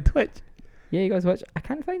 Jesus Yeah. got Twitch. Yeah, he got Twitch. I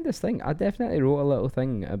can't find this thing. I definitely wrote a little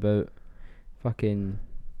thing about fucking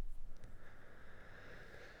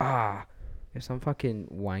there's some fucking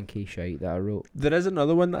wanky shite that I wrote. There is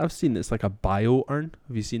another one that I've seen that's like a bio urn.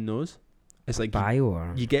 Have you seen those? It's like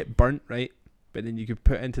Bio you get burnt, right? But then you could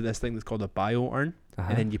put into this thing that's called a bio urn,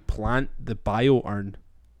 and then you plant the bio urn,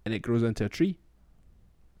 and it grows into a tree.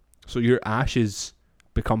 So your ashes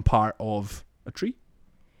become part of a tree.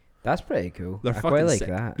 That's pretty cool. They're I fucking quite like sick.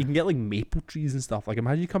 that. You can get like maple trees and stuff. Like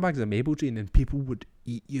imagine you come back as a maple tree and then people would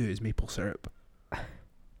eat you as maple syrup.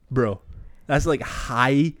 Bro, that's like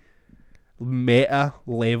high meta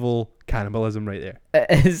level cannibalism right there.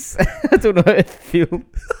 It is. I don't know how to feel.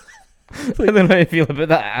 I don't know how to feel about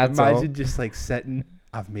that at all. Imagine just like sitting.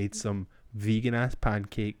 I've made some vegan ass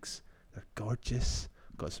pancakes. They're gorgeous.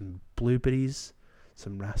 Got some blueberries,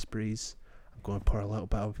 some raspberries. I'm going to pour a little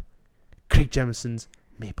bit of Craig Jamison's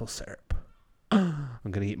maple syrup. I'm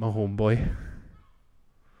going to eat my homeboy.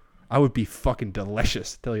 I would be fucking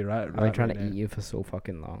delicious. Tell you right. I've been trying to eat you for so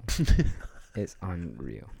fucking long. It's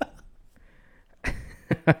unreal.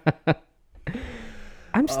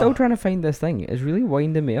 I'm still trying to find this thing. It's really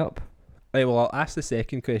winding me up. Right, well, I'll ask the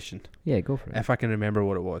second question Yeah, go for it. if I can remember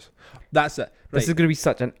what it was. That's it. This Right. is going to be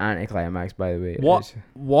such an anticlimax, by the way.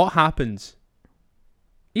 What happens?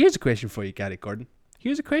 Here's a question for you, Gary Gordon.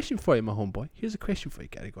 Here's a question for you, my homeboy. Here's a question for you,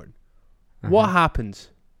 Gary Gordon. What happens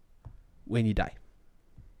when you die?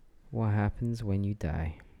 What happens when you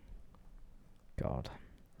die? God.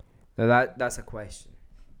 Now that's a question.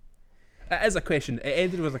 It is a question. It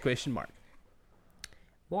ended with a question mark.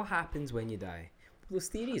 What happens when you die? There's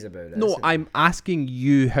theories about it. No, isn't I'm asking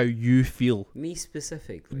you how you feel. there? Me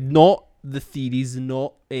specifically. Not the theories,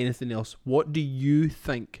 not anything else. What do you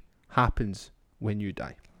think happens when you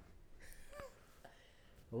die?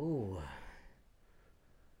 Oh.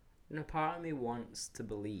 And a part of me wants to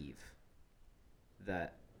believe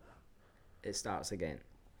that it starts again.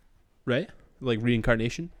 Right? Like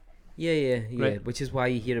reincarnation? Yeah. Right. Which is why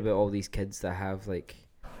you hear about all these kids that have like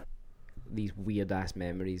these weird ass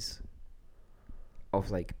memories of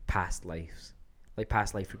like past lives, like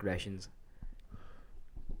past life regressions.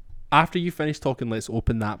 After you finish talking, let's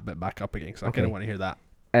open that bit back up again because I kind Okay. of want to hear that.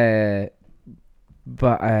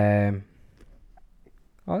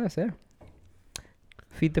 Oh, that's there.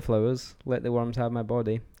 Feed the flowers, let the worms have my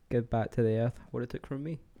body, give back to the earth what it took from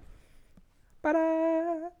me.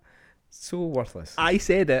 Ta-da! So worthless. I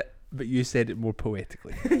said it, but you said it more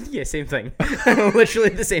poetically. Yeah, same thing. Literally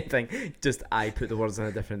the same thing. Just I put the words on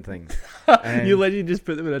a different thing. You literally just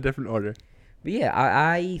put them in a different order. But yeah,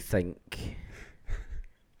 I think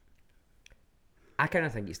I kind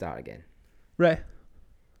of think you start again. Right.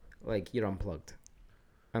 Like you're unplugged,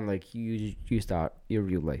 and like you start your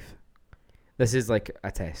real life. This is like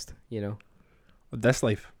a test, you know. This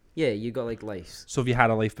life. Yeah, you got like lives So have you had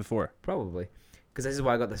a life before? probably, because this is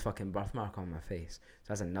why I got this fucking birthmark on my face. So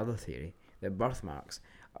that's another theory. That birthmarks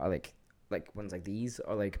are like ones like these,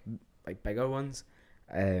 or like bigger ones.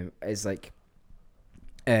 Is like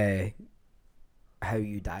how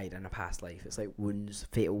you died in a past life. It's like wounds,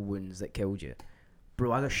 fatal wounds that killed you.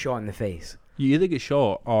 Bro, I got shot in the face. You either get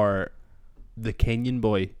shot or the Kenyan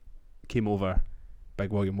boy came over,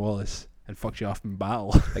 Big William Wallace, and fucked you off in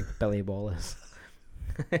battle. Like Billy Wallace.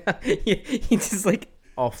 he just like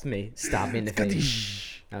offed me, stabbed me in the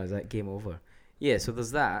face. I was like, game over. Yeah, so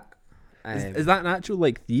there's that. Is that an actual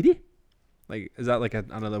like theory? Like, is that like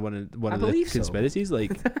another one of I the believe so. conspiracies?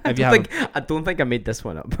 Like, I if you don't have think I don't think I made this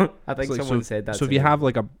one up. I think so, like, someone said that. So if to you me. have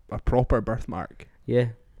like a proper birthmark, yeah,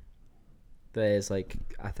 there is like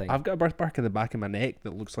I think. I've got a birthmark in the back of my neck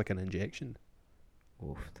that looks like an injection.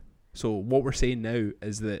 Oofed. So what we're saying now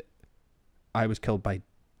is that I was killed by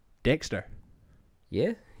Dexter.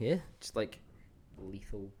 Yeah, just like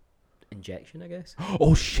lethal injection, I guess.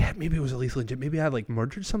 Oh shit! Maybe it was a lethal injection. Maybe I like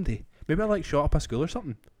murdered somebody. Maybe I like shot up a school or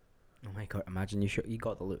something. Oh my god! Imagine you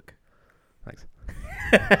got the look. Thanks.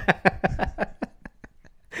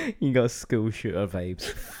 You got school shooter vibes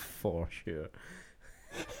for sure.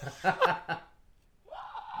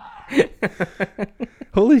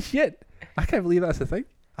 Holy shit! I can't believe that's a thing.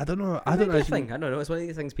 I don't know. I don't know. actually. I don't know. It's one of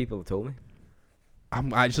the things people have told me.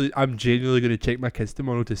 I'm genuinely going to check my kids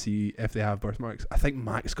tomorrow to see if they have birthmarks. I think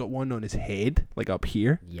Max got one on his head, like up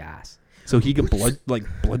here. Yes. So he got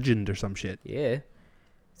bludgeoned or some shit. Yeah.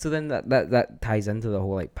 So then that ties into the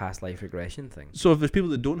whole like past life regression thing. So if there's people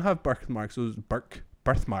that don't have birthmarks, those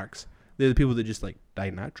birthmarks, they're the people that just like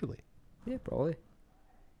die naturally. Yeah, probably.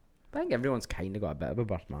 I think everyone's kind of got a bit of a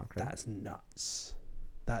birthmark, right? That's nuts.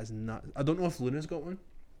 That is nuts. I don't know if Luna's got one.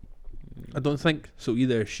 I don't think so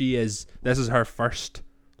either. This is her first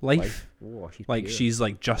life. Oh, she's Like pure. she's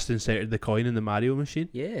like just inserted the coin in the Mario machine,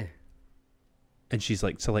 Yeah. and she's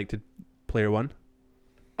like selected player one.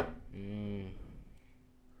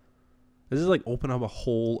 This is like open up a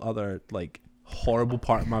whole other like horrible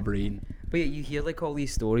part of my brain. But yeah, you hear like all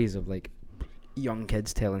these stories of like young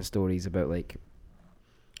kids telling stories about like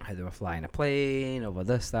how they were flying a plane over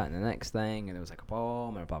this, that, and the next thing, and it was like a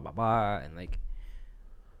bomb and blah blah blah, and like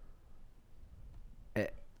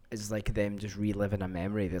is like them just reliving a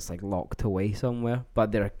memory that's like locked away somewhere,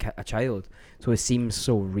 but they're a child, so it seems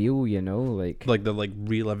so real, you know, like they're like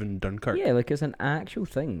reliving Dunkirk. yeah, like it's an actual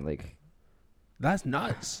thing, like That's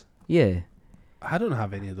nuts. yeah. I don't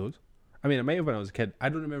have any of those. I mean, I might have when I was a kid. I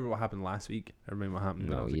don't remember what happened last week. I remember what happened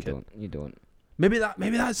when I No, was a you kid. don't. Maybe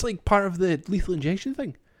that's like part of the lethal injection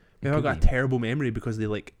thing. Maybe I've Could got a be. terrible memory because they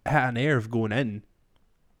like hit a nerve going in.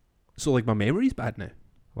 So like my memory's bad now.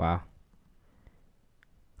 Wow.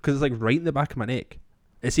 Because it's like right in the back of my neck.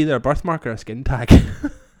 It's either a birthmark or a skin tag.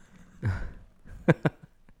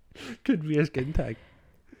 Could be a skin tag.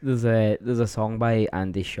 There's a song by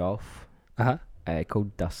Andy Schauf Uh-huh.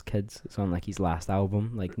 called Dust Kids. It's on like his last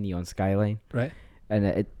album, like Neon Skyline. Right. And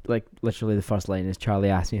it like literally the first line is, Charlie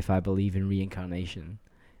asked me if I believe in reincarnation.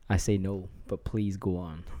 I say no, but please go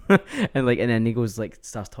on. and then he goes like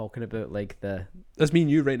starts talking about like That's me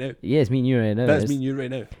and you right now. yeah, it's me and you right now. That's me and you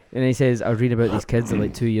right now. And he says, I was reading about these kids that are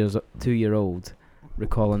like 2-year-old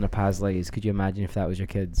recalling their past lives. Could you imagine if that was your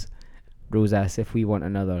kids? Rose asks, if we want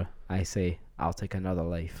another, I say, I'll take another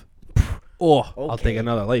life. Oh, I'll Okay. take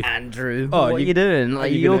another life. Andrew, Oh, what are you doing?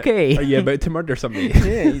 Like, you you gonna- okay? Are you about to murder somebody?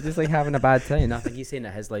 Yeah, he's just like having a bad time. I think he's saying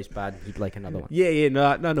that his life's bad. He'd like another one. Yeah,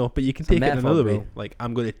 no. But you can It's a take it metaphor, another way. bro. Like,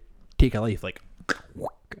 I'm going to take a life. Like,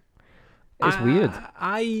 It's weird.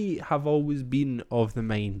 I have always been of the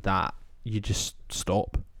mind that you just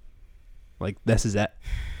stop. Like, this is it.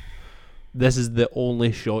 This is the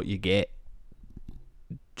only shot you get.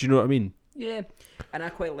 Do you know what I mean? Yeah, and I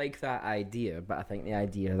quite like that idea, but I think the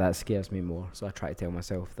idea that scares me more. So I try to tell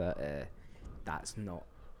myself that that's not.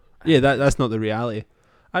 Yeah, that's not the reality.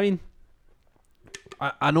 I mean,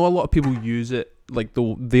 I know a lot of people use it. Like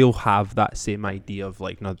they'll have that same idea of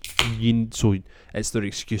like so it's their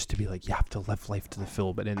excuse to be like you have to live life to the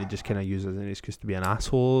full, but then they just kind of use it as an excuse to be an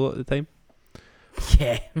asshole at the time.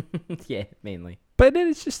 Yeah, yeah, mainly. But then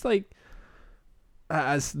it's just like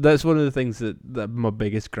that's one of the things that my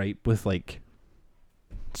biggest gripe with like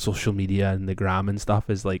social media and the gram and stuff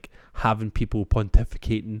is like having people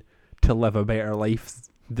pontificating to live a better life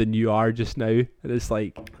than you are just now, and it's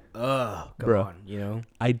like, Oh, come Bro. on, you know.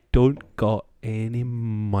 I don't got any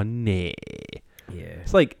money. Yeah.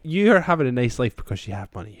 It's like you are having a nice life because you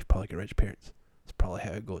have money. You've probably got rich parents. It's probably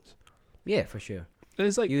how it goes. Yeah, for sure. And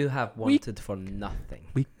it's like You have wanted for nothing.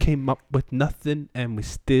 we came up with nothing and we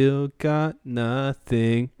still got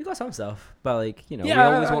nothing. We got some stuff, but like we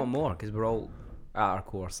Yeah, always I- want more because we're all at our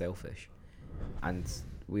core selfish, and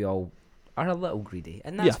we all are a little greedy,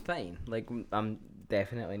 and that's fine. Like I'm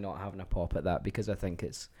definitely not having a pop at that because I think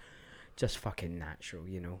it's just fucking natural,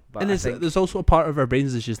 you know. But And I think there's also a part of our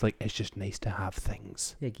brains that's just like it's just nice to have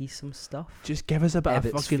things. yeah, give some stuff. Just give us a bit of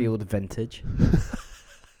Ebbets fucking. Field vintage.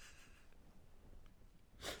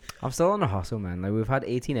 I'm still on a hustle, man. Like we've had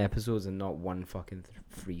 18 episodes and not one fucking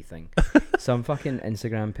free thing. Some fucking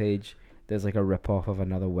Instagram page. There's like a rip off of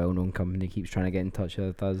another well-known company keeps trying to get in touch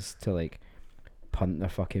with us to like punt their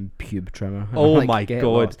fucking pube trimmer. And Oh I'm like, my get God.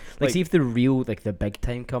 lost. Like see if the real like the big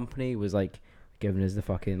time company was like giving us the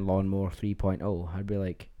fucking lawnmower 3.0, I'd be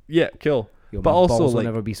like, Yeah, cool. yo, But my also, balls will like-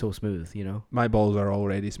 never be so smooth, you know. My balls are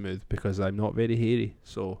already smooth because I'm not very hairy,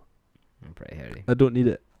 so I'm pretty hairy. I don't need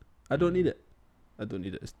it. I don't need it.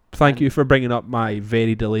 Thank you for bringing up my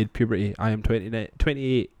very delayed puberty. I am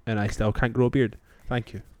 28 and I still can't grow a beard.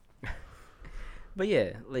 Thank you. But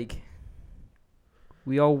yeah, like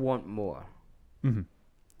we all want more, Mm-hmm.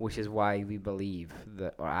 which is why we believe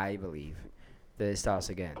that, or I believe that it starts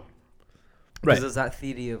again. Right. Because there's that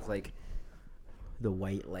theory of like the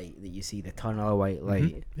white light that you see, the tunnel of white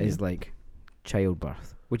light is like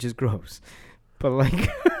childbirth, which is gross, but like,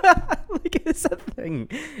 like it's a thing.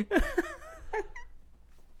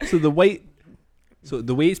 So the way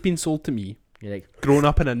it's been sold to me, You're like, growing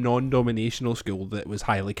up in a non-dominational school that was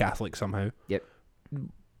highly Catholic somehow. Yep.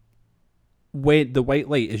 When the white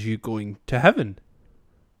light is you going to heaven,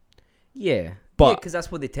 yeah, But- because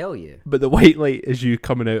that's what they tell you. but the white light is you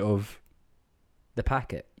coming out of The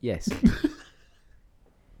packet, yes,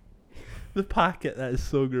 the packet. That is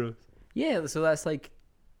so gross. yeah. So that's like,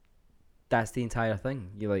 that's the entire thing.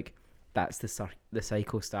 You're like, that's the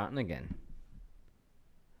cycle starting again.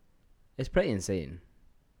 It's pretty insane.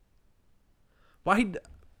 Why?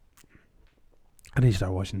 I need to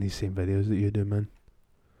start watching these same videos that you do, man.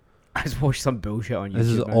 I just watched some bullshit on YouTube. This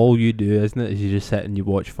is man. all you do, isn't it? Is you just sit and you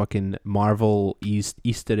watch fucking Marvel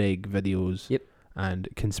Easter egg videos. Yep. And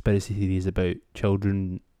conspiracy theories about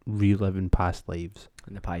children reliving past lives.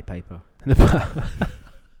 And the Pied Piper. And the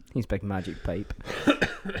His big magic pipe.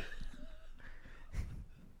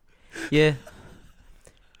 Yeah.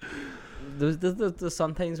 there's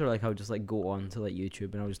sometimes where like I'll just like go on to like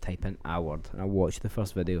YouTube and I'll just type in a word and I'll watch the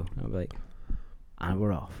first video and I'll be like, and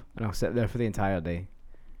we're off, and I'll sit there for the entire day.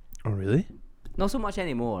 Oh really? Not so much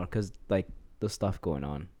anymore because like there's stuff going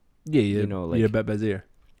on. Yeah, You know, like you're a bit busier.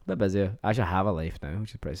 a bit busier. I actually have a life now,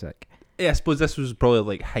 which is pretty sick. Yeah, I suppose this was probably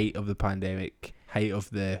like height of the pandemic, height of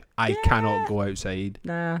the I cannot go outside.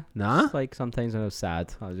 Nah. Nah? Just, like sometimes when I was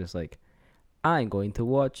sad, I was just like, I'm going to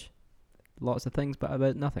watch lots of things but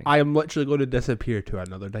about nothing. I am literally going to disappear to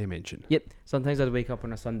another dimension. Yep. Sometimes I'd wake up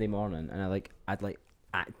on a Sunday morning and I'd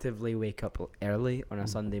actively wake up early on a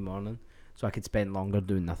Sunday morning so I could spend longer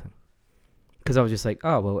doing nothing. Because I was just like,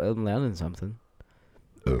 oh well, I'm learning something.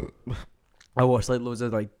 I watched like loads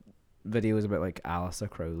of like videos about like Aleister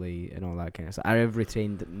Crowley and all that kind of stuff. I have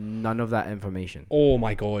retained none of that information. Oh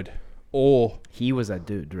my god. Oh. He was a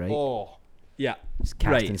dude, right? Oh. Yeah. Just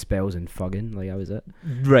casting right. spells and fugging, like I was it.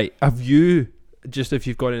 Right. Have you, just if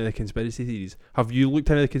you've got into the conspiracy theories, have you looked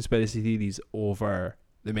into the conspiracy theories over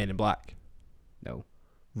the Men in Black? No.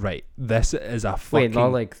 Right. This is a fucking... Wait,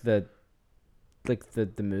 not like the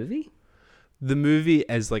movie? The movie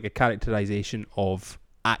is like a characterization of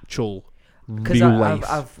actual Because real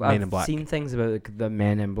life Men in I've Black. seen things about like, the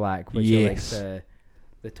Men in Black, which Yes. are like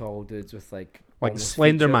the tall dudes with like almost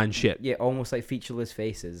Slender feature- Man shit. Yeah, almost like featureless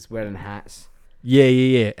faces, wearing hats. Yeah.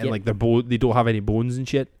 And Yep. like they don't have any bones and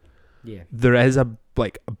shit. Yeah. There is a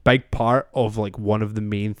big part of like one of the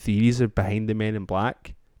main theories behind the Men in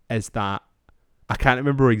Black is that I can't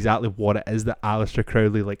remember exactly what it is that Aleister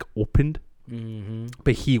Crowley like opened, Mm-hmm.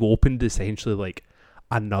 but he opened essentially like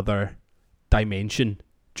another dimension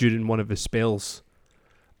during one of his spells,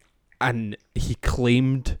 and he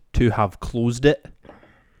claimed to have closed it,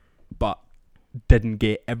 but didn't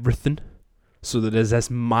get everything. So there is this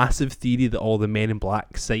massive theory that all the Men in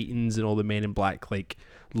Black sightings and all the Men in Black like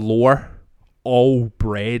lore all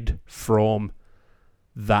bred from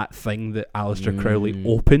that thing that Aleister Crowley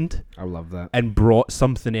opened I love that. and brought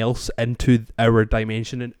something else into our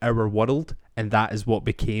dimension and our world, and that is what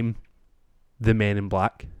became the Men in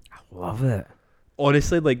Black. I love it.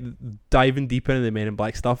 Honestly, like diving deep into the Men in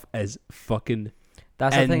Black stuff is fucking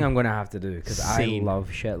That's the thing I'm gonna have to do because I insane.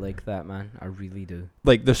 love shit like that, man. I really do.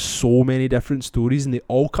 like there's so many different stories and they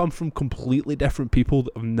all come from completely different people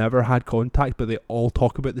that have never had contact, but they all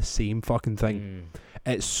talk about the same fucking thing.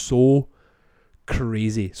 It's so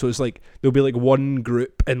crazy. So it's like there'll be like one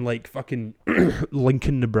group in like fucking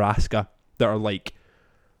Lincoln, Nebraska that are like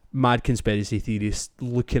mad conspiracy theorists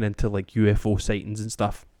looking into like UFO sightings and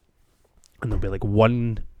stuff, and there'll be like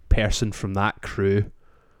one person from that crew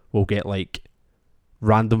will get like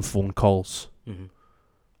random phone calls. Mm-hmm.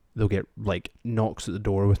 They'll get like knocks at the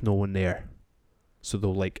door with no one there, so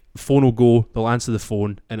they'll like phone will go, they'll answer the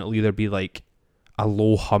phone, and it'll either be like a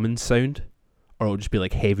low humming sound or it'll just be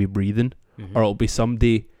like heavy breathing, or it'll be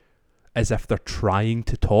somebody as if they're trying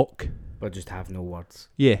to talk, but just have no words.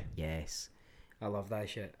 yeah. Yes, I love that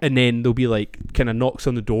shit. And then there'll be like kind of knocks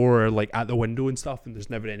on the door or like at the window and stuff, and there's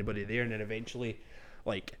never anybody there, and then eventually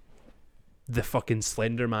like the fucking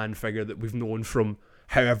Slender Man figure that we've known from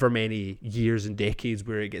however many years and decades,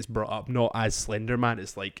 where it gets brought up not as Slender Man,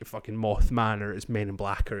 it's like fucking Mothman or it's Men in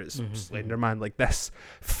Black or it's Slender Man. Like this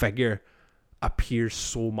figure appears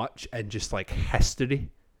so much in just like history,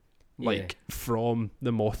 like from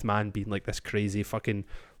the Mothman being like this crazy fucking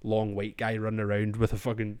long white guy running around with a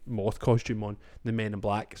fucking moth costume on, the Men in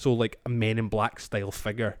Black. So like a Men in Black style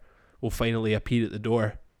figure will finally appear at the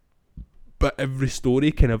door, but every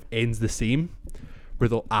story kind of ends the same, where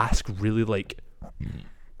they'll ask really like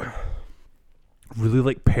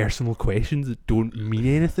personal questions that don't mean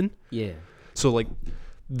anything. Yeah. So like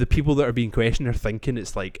the people that are being questioned are thinking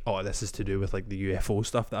it's like, oh, this is to do with like the UFO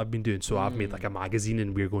stuff that I've been doing, so I've made like a magazine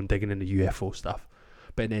and we're going digging into UFO stuff.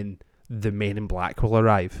 But then the Men in Black will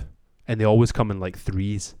arrive, and they always come in like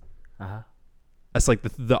threes. It's like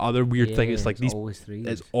the other weird thing is like these always three.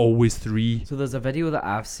 it's always three. So there's a video that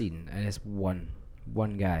I've seen, and it's one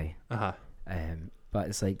guy. But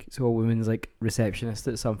it's like, so a woman's like receptionist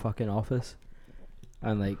at some fucking office,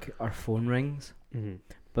 and like her phone rings.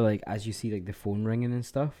 But like as you see like the phone ringing and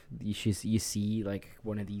stuff, you see like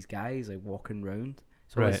one of these guys like walking around.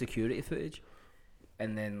 So like security footage,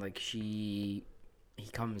 and then like he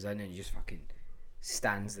comes in and he just fucking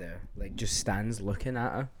stands there, like just stands looking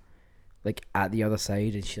at her, like at the other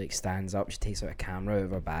side, and she like stands up, she takes out a camera out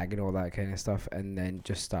of her bag and all that kind of stuff, and then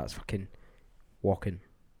just starts fucking walking,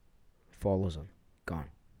 follows him, gone.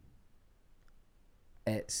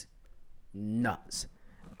 It's nuts.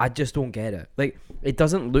 I just don't get it. Like, it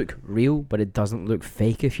doesn't look real, but it doesn't look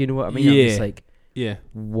fake, if you know what I mean. I'm just like,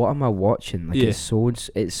 what am I watching? Like, it's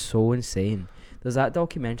so insane. There's that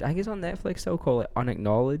documentary. I think it's on Netflix still, called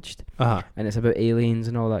Unacknowledged, Uh-huh. and it's about aliens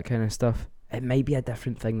and all that kind of stuff. It may be a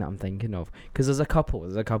different thing that I'm thinking of, because there's a couple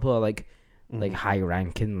of like Mm-hmm. high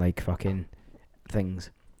ranking like fucking things.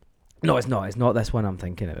 No, it's not. It's not this one I'm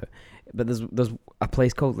thinking about. But there's a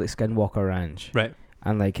place called like Skinwalker Ranch, Right.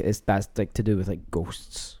 and like that's like to do with like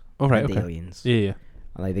ghosts All right. and Okay. aliens. Yeah.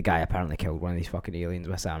 And like the guy apparently killed one of these fucking aliens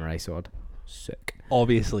with a samurai sword. Sick.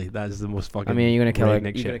 Obviously, that's the most fucking. I mean, you're gonna kill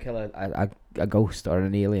redneck you're shit. gonna kill a ghost or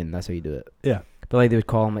an alien. That's how you do it. Yeah. But like they would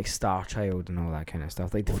call him like Star Child and all that kind of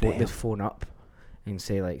stuff. Like damn. they'd phone up and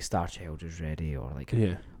say like Star Child is ready, or like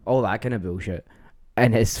Yeah. all that kind of bullshit.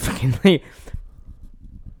 And it's fucking like,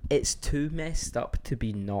 it's too messed up to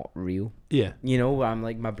be not real. Yeah. You know, where I'm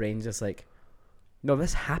like, my brain's just like, no,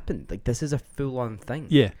 this happened. Like, this is a full-on thing.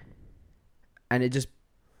 Yeah. And it just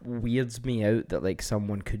weirds me out that like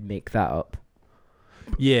someone could make that up.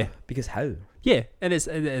 Yeah. Because how? Yeah. And it's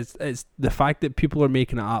the fact that people are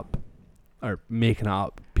making it up.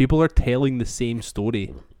 People are telling the same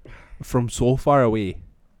story from so far away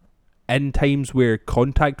in times where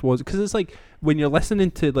contact was, because it's like when you're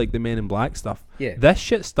listening to like the Men in Black stuff, Yeah. this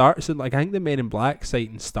shit starts in like, I think the Men in Black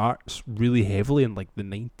sighting starts really heavily in like the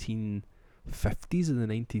 1950s and the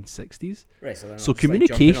 1960s. Right. So, So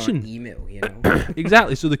communication- Like email, you know.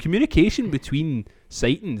 Exactly. So the communication between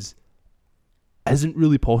sightings isn't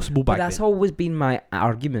really possible But back that's then. always been my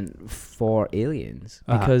argument for aliens,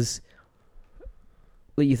 Uh-huh. because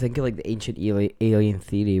like you think of like the ancient alien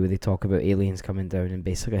theory where they talk about aliens coming down and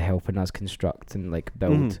basically helping us construct and like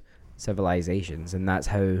build Mhm. civilizations, and that's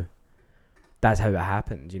how it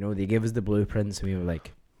happened. You know, they gave us the blueprints and we were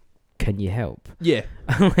like, can you help? Yeah.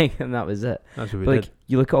 Like, and that was it. That's what we But like did.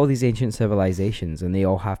 you look at all these ancient civilizations and they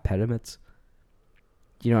all have pyramids.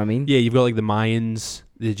 You know what I mean? Yeah, you've got like the Mayans,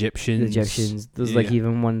 the Egyptians. The Egyptians. There's like Yeah.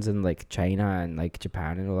 even ones in like China and like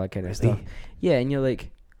Japan and all that kind of Really? stuff. Yeah, and you're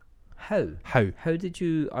like, how? How? How did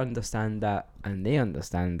you understand that and they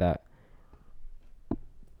understand that?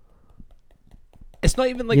 It's not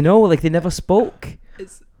even like You know, like they never spoke.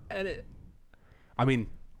 it's and it. I mean,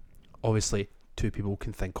 obviously, two people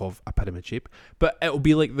can think of a pyramid shape, but it'll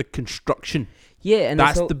be like the construction. Yeah, and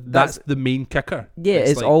That's it's all, that's the main kicker. yeah,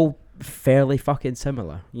 it's like, all fairly fucking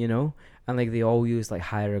similar, you know? And like they all use like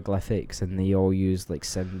hieroglyphics and they all use like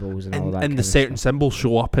symbols and, all that. and kind the of certain stuff. symbols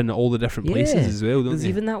show up in all the different places Yeah. as well, don't There's they?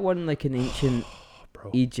 even that one like in ancient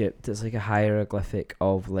Bro. Egypt. It's like a hieroglyphic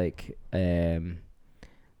of like a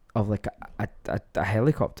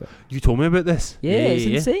helicopter. You told me about this. Yeah, it's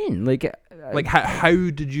insane. Like how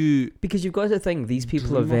did you? because you've got to think these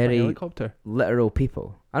people are dream up a very helicopter. literal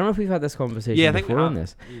people. I don't know if we've had this conversation Yeah, I think we before on have.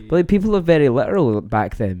 this, but like people are very literal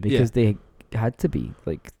back then because Yeah. they had to be.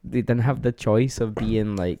 Like they didn't have the choice of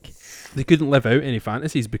being like They couldn't live out any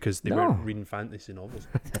fantasies because they No. weren't reading fantasy novels.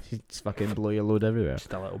 just fucking blow your load everywhere.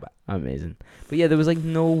 Just a little bit. Amazing. But yeah, there was like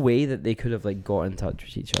no way that they could have like got in touch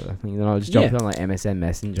with each other. Like, they're not just Yeah. jumping on like MSN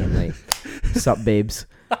Messenger and like, sup babes.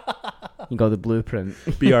 You got the blueprint.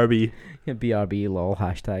 BRB. Yeah, BRB lol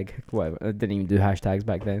hashtag. Whatever. I didn't even do hashtags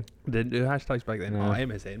back then. Didn't do hashtags back then. No. Oh,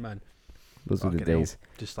 MSN, man. Those were the Fucking hell. days.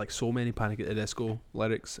 Just like so many Panic at the Disco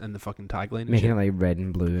lyrics and the fucking tagline. And Making shit. it like red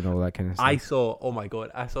and blue and all that kind of stuff. I saw. Oh my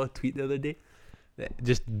god! I saw a tweet the other day.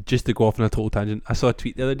 Just to go off on a total tangent, I saw a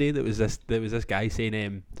tweet the other day that was this guy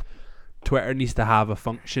saying Twitter needs to have a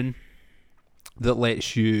function that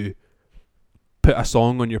lets you put a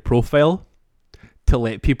song on your profile to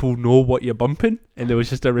let people know what you're bumping, and there was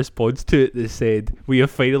just a response to it that said, "We have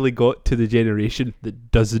finally got to the generation that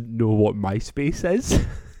doesn't know what MySpace is."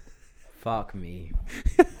 Fuck me.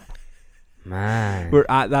 Man. We're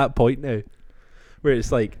at that point now where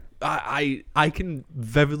it's like I can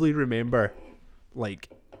vividly remember like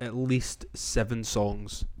at least 7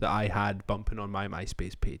 songs that I had bumping on my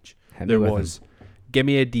MySpace page. Hit me There with 'em. was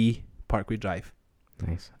Gimme a D, Parkway Drive.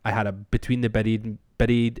 Nice. I had a Between the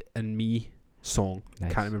Buried and Me song.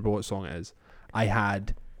 Nice. Can't remember what song it is. I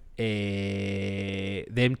had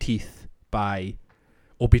Them Teeth by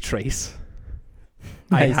Opie Trice.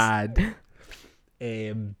 I Nice. had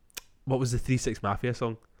what was the 3-6 Mafia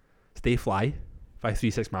song? Stay Fly by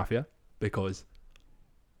 3-6 Mafia, because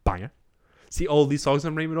banger. See all these songs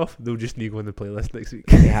I'm naming off, they'll just need to go on the playlist next week.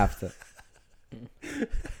 They have to.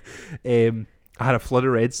 I had a Flood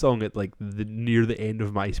of Red song at like the near the end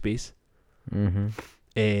of MySpace. Mm-hmm.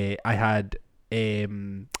 I had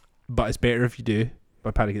But It's Better If You Do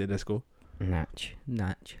by Panic at the Disco. Natch.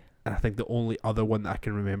 And I think the only other one that I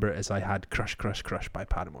can remember is I had Crush Crush Crush by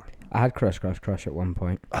Paramore. I had Crush at one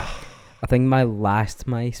point. I think my last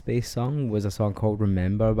MySpace song was a song called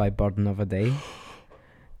Remember by Burden of a Day.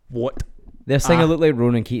 What? Their singer looked like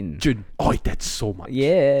Ronan Keating. Dude, oh, he did so much.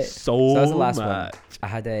 Yeah. So that was the last much. one. I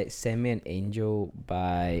had a Send Me an Angel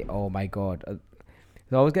by, oh my god.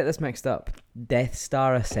 I always get this mixed up. Death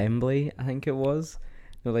Star Assembly, I think it was.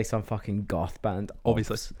 They're like some fucking goth band.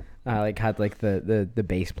 Obviously. I like had like the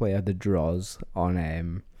bass player, the Draws, on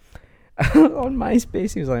on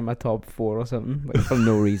MySpace. He was like my top 4 or something, like for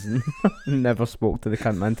no reason. Never spoke to the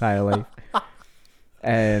cunt my entire life.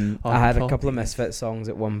 I had a couple of Misfits songs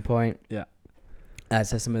at one point. Yeah.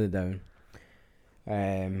 System of a Down.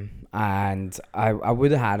 And I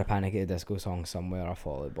would have had a Panic at the Disco song somewhere, or a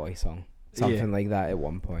Fall Out Boy song. Something like that at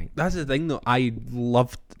one point. That's the thing though, I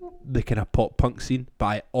loved the kind of pop punk scene, but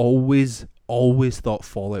I always thought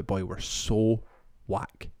Fall Out Boy were so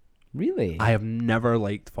whack. Really? I have never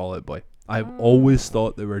liked Fall Out Boy. I've always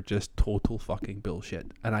thought they were just total fucking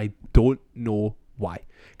bullshit, and I don't know why.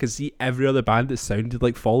 Because see, every other band that sounded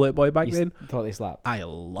like Fall Out Boy back then, thought they slapped. I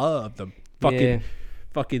loved them. Yeah.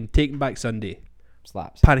 Fucking Taking Back Sunday,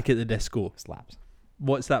 Slaps. Panic at the Disco. Slaps.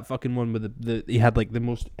 What's that fucking one with the he had like the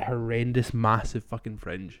most horrendous massive fucking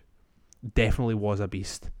fringe. Definitely Was a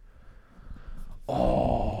Beast.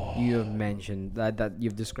 Oh, You have mentioned that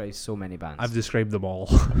you've described so many bands. I've described them all.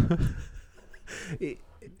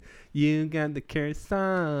 You got the curse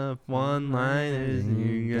of one-liners.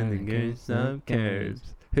 You got the curse of curves.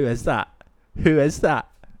 Who is that?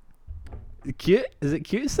 Cute? Is it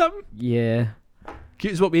Cute something? Yeah.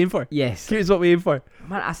 Cute is what we aim for. Yes. Cute is what we aim for.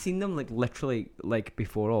 Man, I seen them like literally like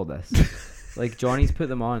before all this. Like Johnny's put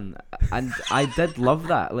them on, and I did love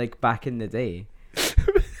that like back in the day.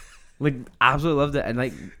 Like absolutely loved it, and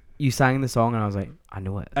like you sang the song, and I was like, I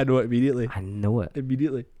know it. I know it immediately. I know it.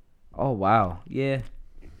 Immediately. Oh wow, yeah.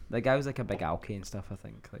 The guy was like a big alky and stuff. I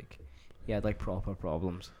think like he had like proper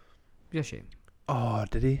problems. Be a shame. Oh,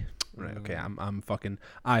 did he? Right. Okay. I'm fucking.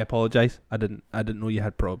 I apologize. I didn't know you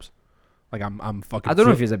had probs. Like I'm fucking. I don't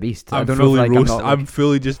know if he's a beast. I'm I don't know fully if, like, roast. I'm, not, I'm like,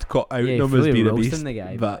 fully just caught out yeah, him as fully being a roasting beast. the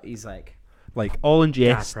guy, but he's like all in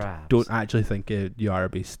jest. perhaps. Don't actually think you are a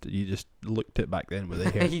beast. You just looked it back then with the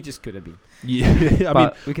hair. He just could have been. Yeah, I But mean,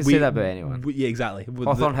 we can say that about anyone. Yeah, exactly. With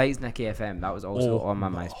Hawthorne Heights, Nicky FM. That was also on my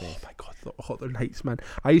MySpace. Oh my god, the Hawthorne Heights, man!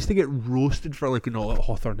 I used to get roasted for like all at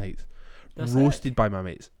Hawthorne Heights, That's roasted by my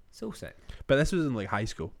mates. So sick. But this was in like high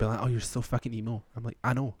school. But like, oh, you're so fucking emo. I'm like,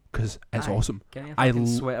 I know, because it's Aye. awesome. Give me a I fucking l-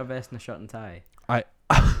 sweater vest and a shirt and tie. I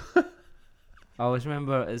I always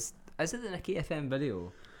remember is it the Nicky FM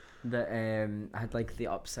video that had like the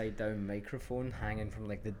upside down microphone hanging from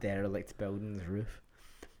like the derelict building's roof.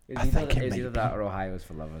 It I was think either, it it was might either that or Ohio's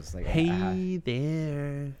for Lovers. Like, hey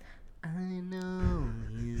there. I know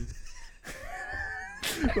you.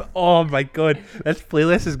 Oh my god, this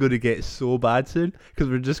playlist is going to get so bad soon because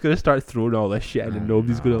we're just going to start throwing all this shit in and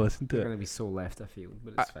nobody's going to listen to We're it. gonna be so left of field,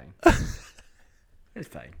 but it's fine. It's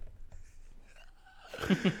fine.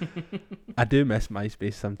 I do miss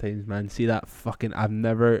MySpace sometimes, man. See that fucking I've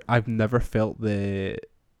never felt the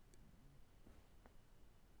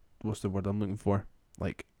what's the word I'm looking for?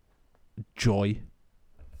 Like joy.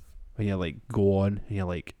 When you like go on and you're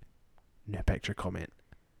like new picture comment,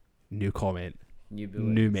 new comment,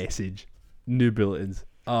 new message, new bulletins.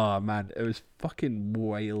 Oh man, it was fucking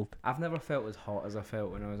wild. I've never felt as hot as I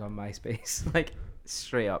felt when I was on MySpace. Like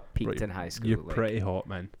straight up peaked Right, in high school. You're like, pretty hot,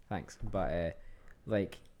 man. Thanks, but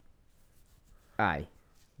like, aye,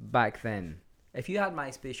 back then, if you had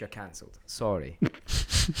MySpace, you're cancelled. Sorry,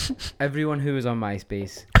 everyone who was on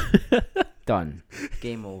MySpace, done,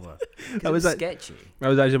 game over. That That was was a- sketchy. That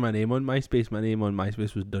was actually my name on MySpace. My name on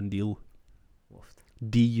MySpace was Dundeal. Woofed.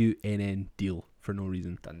 DUNN deal for no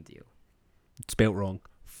reason. Done deal. Spelt wrong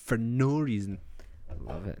for no reason.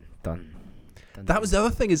 Love it. Done. That was the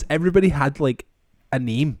other thing is everybody had like a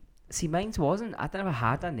name. See, mine's wasn't. I never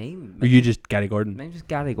had a name. Or you just Gary Gordon. Mine's just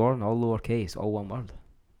Gary Gordon, all lowercase, all one word.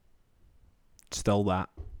 Still that.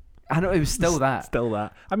 I know it was still that. Still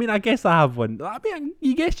that. I mean, I guess I have one. I mean,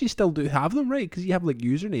 you guess you still do have them, right? Because you have like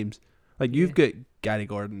usernames. Like you've got Gary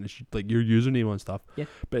Gordon, it's like your username on stuff. Yeah.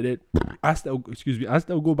 But I still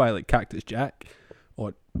go by like Cactus Jack,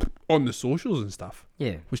 on the socials and stuff.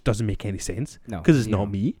 Yeah. Which doesn't make any sense. No. Because it's zero.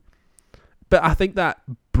 not me. But I think that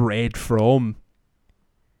bred from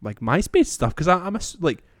like MySpace stuff. Because I'm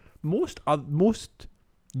like most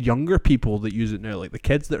younger people that use it now, like the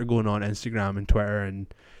kids that are going on Instagram and Twitter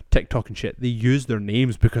and TikTok and shit, they use their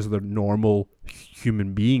names because they're normal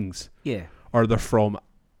human beings, Yeah. or they're from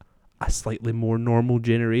a slightly more normal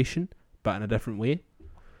generation, but in a different way.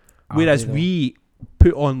 Whereas we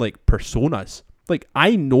put on like personas. Like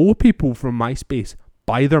I know people from MySpace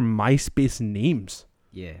by their MySpace names.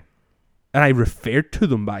 Yeah. And I referred to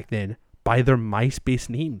them back then by their MySpace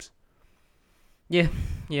names. Yeah,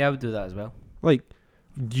 I would do that as well. Like,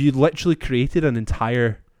 you literally created an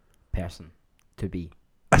entire Person to be.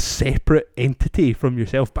 a separate entity from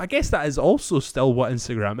yourself. But I guess that is also still what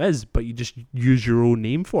Instagram is, but you just use your own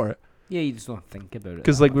name for it. Yeah, you just don't think about it.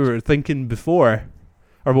 Because that like we much. were thinking before,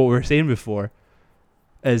 or what we were saying before,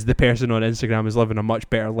 is the person on Instagram is living a much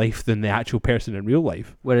better life than the actual person in real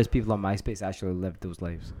life. Whereas people on MySpace actually lived those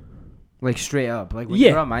lives. Like straight up. Like when Yeah.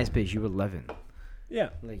 you were on MySpace, you were living. Yeah.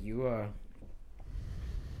 Like you were.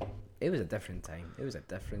 It was a different time.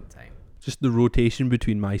 Just the rotation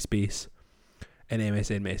between MySpace and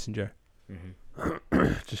MSN Messenger.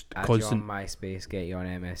 Mm-hmm. Just Add constant. you on MySpace, get you on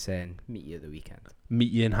MSN, meet you at the weekend.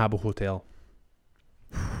 Meet you in Habbo Hotel.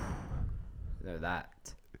 Now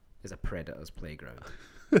that is a predator's playground.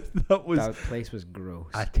 That was That place was gross.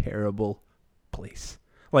 a terrible place.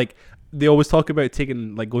 Like, they always talk about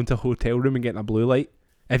taking, like, going to a hotel room and getting a blue light.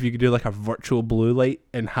 If you could do like a virtual blue light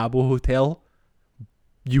in Habbo Hotel,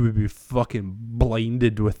 you would be fucking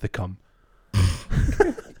blinded with the cum.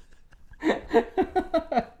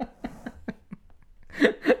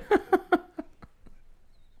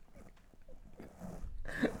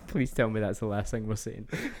 Please tell me that's the last thing we're saying.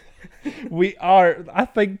 We are. I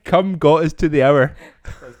think cum got us to the hour.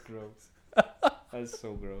 That's gross. That's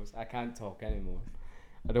so gross. I can't talk anymore.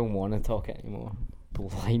 I don't want to talk anymore.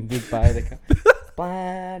 Blinded by the cum.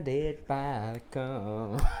 Blinded by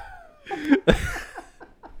the cum.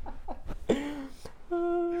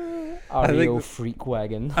 REO freak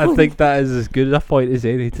wagon. I think that is as good a point as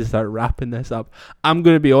any to start wrapping this up. I'm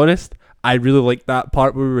going to be honest. I really like that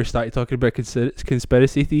part where we were starting talking about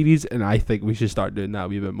conspiracy theories, and I think we should start doing that a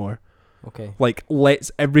wee bit more. Okay. Like,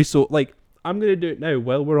 I'm going to do it now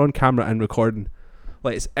while we're on camera and recording.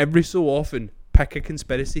 Let's every so often pick a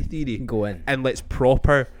conspiracy theory Go in. and let's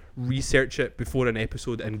proper research it before an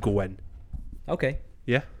episode and go in. Okay.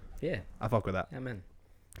 Yeah? Yeah. I fuck with that. I'm in.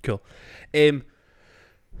 Cool.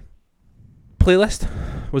 Playlist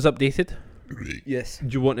was updated. Yes. Do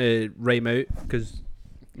you want to rhyme out? Because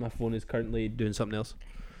my phone is currently doing something else.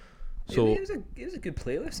 So it was a good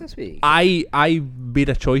playlist this week. I made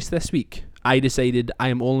a choice this week. I decided I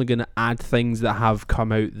am only going to add things that have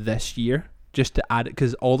come out this year, just to add it,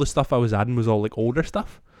 because all the stuff I was adding was all like older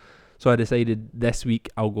stuff. So I decided this week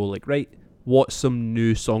I'll go like, right, what's some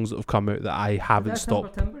new songs that have come out that I haven't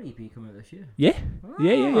stopped? Timber EP come out this year. Yeah.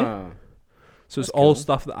 Yeah. So it's That's all cool.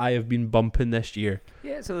 stuff that I have been bumping this year.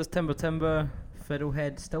 Yeah, so there's Timber,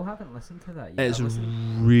 Fiddlehead. Still haven't listened to that yet. It's I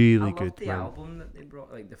really loved good, the man. album that they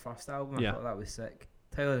brought, like the first album. Yeah. I thought that was sick.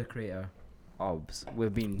 Tyler the Creator, Obs.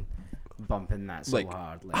 We've been bumping that so Like,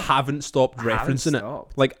 hard. I haven't stopped I haven't referencing it.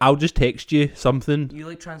 stopped. Like, I'll just text you something. You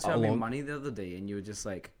like transferred me along- money the other day, and you were just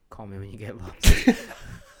like, "Call me when you get lost."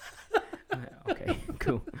 Okay,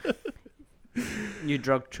 cool. New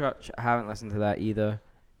Drug Church. I haven't listened to that either.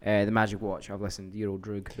 The Magic Watch. I've listened. Euro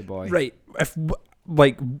Drug, the boy. Right. If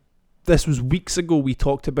like this was weeks ago, we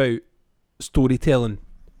talked about storytelling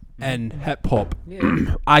in hip hop.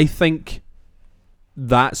 Yeah. I think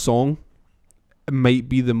that song might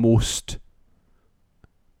be the most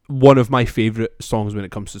one of my favorite songs when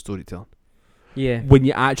it comes to storytelling. Yeah. When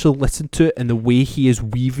you actually listen to it and the way he is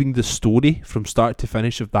weaving the story from start to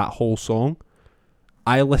finish of that whole song,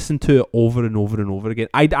 I listened to it over and over and over again.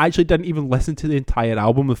 I actually didn't even listen to the entire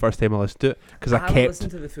album the first time I listened to it because I haven't kept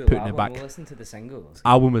listened to the full putting it album. back. We'll listen to the singles.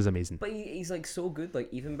 Album is amazing. But he's like so good. Like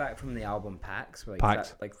even back from the album Pax, like Pax.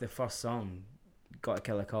 That, like the first song, Gotta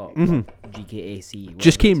Kill a Cop, Mhm. GKAC,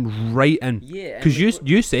 Just whatever came right in. it's- Yeah. and Because like,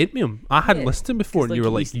 you sent me him. I hadn't Yeah, listened to him before, 'cause, and you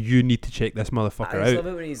like, were like, he's- "You need to check this motherfucker I just out."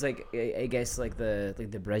 love it when he's like, I guess like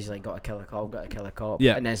the bridge, like Gotta Kill a Cop, Gotta Kill a Cop.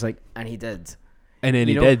 Yeah. And then it's like, and he did. And then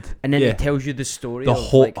you he know, did. And then yeah. it tells you the story. The of,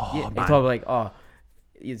 whole- like, oh, yeah, man. He talked like, oh,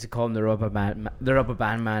 you to call him the rubber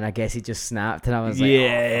band man. I guess he just snapped, and I was like,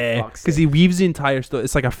 yeah, oh, for fuck's because sake. he weaves the entire story.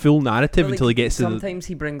 It's like a full narrative But, like, until he gets to the. sometimes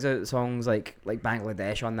he brings out songs like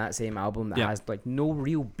Bangladesh on that same album that Yeah. has like no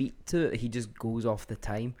real beat to it. He just goes off the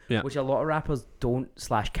time, Yeah. which a lot of rappers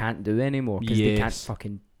don't/can't do anymore because they can't Yes.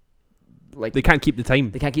 fucking like They can't keep the time.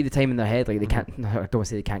 they can't keep the time in their head. Like they can't. No, I don't want to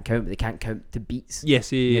say they can't count, but they can't count to beats. Yes,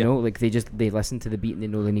 yeah, You yeah. know, like they listen to the beat and they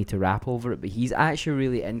know they need to rap over it. But he's actually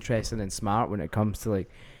really interesting and smart when it comes to like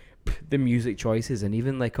the music choices and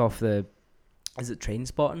even like off the. Is it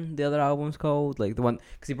Trainspotting? The other album's called like the one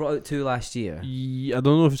because he brought out 2 last year. I don't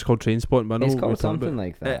know if it's called Trainspotting, but I know It's what we're called talking something about.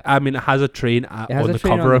 like that. I mean, it has a train It has on a the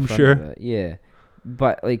train cover, on I'm the front sure. of it, yeah,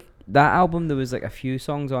 but like that album, there was like a few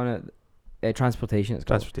songs on it. Transportation, it's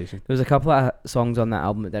called. Transportation. There was a couple of songs on that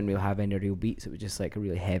album that didn't really have any real beats. It was just like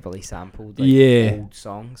really heavily sampled, like Yeah. old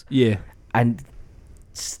songs. Yeah. And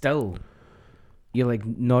still, you're like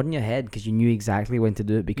nodding your head because you knew exactly when to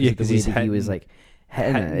do it because Yeah, of the 'cause way he's that he was hitting- like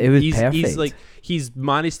hitting it. It was perfect. He's like he's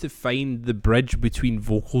managed to find the bridge between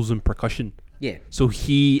vocals and percussion. yeah, So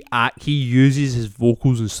he uses his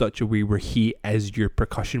vocals in such a way where he is your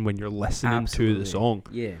percussion when you're listening to absolutely. the song.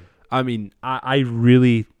 Yeah, I mean, I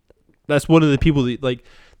really, that's one of the people that like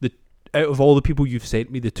out of all the people you've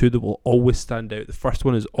sent me, the two that will always stand out. The first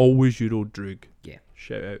one is always Euro Droog. Yeah.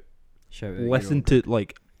 Shout out. shout out. Listen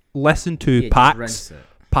to yeah, just Pax. rinse it.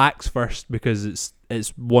 Pax first because it's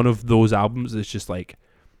one of those albums that's just like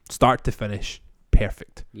start to finish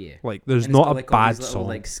perfect. Yeah, Like there's And it's not got, a like, all bad these little, song.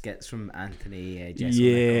 like skits from Anthony. yeah, Jeselnik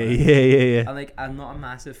yeah, on it. yeah. And like, I'm not a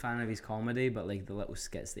massive fan of his comedy, but like the little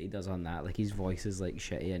skits that he does on that, like his voice is like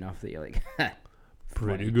shitty enough that you're like,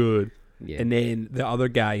 Pretty funny. good. Yeah, And then the other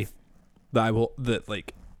guy that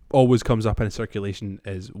like always comes up in circulation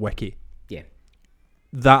is Wiki. Yeah.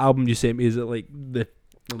 That album you sent me is it like the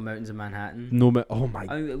No Mountains of Manhattan. oh my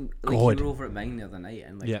I mean, like God. you were over at mine the other night,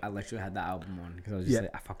 and like Yeah. I literally had that album on because I was just Yeah.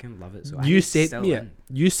 like, I fucking love it. So I you think it's sent still me it. in.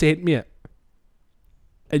 You sent me it.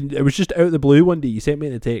 And it was just out of the blue one day. You sent me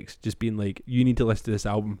in a text just being like, you need to listen to this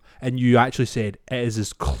album. And you actually said it is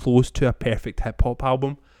as close to a perfect hip hop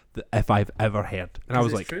album that if I've ever heard. And I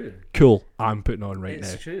 'Cause was it's like, true. cool, I'm putting on right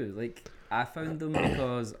It's now. true. Like I found them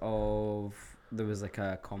because of there was like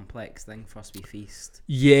a complex thing for Us We Feast.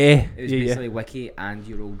 Yeah. It was Yeah, basically Wiki and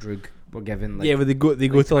Euro Droog were given like yeah, but they go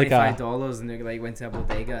to like $25 and they like went to a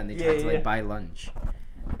bodega and they tried to like yeah. buy lunch,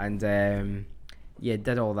 and yeah,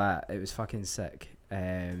 did all that. It was fucking sick.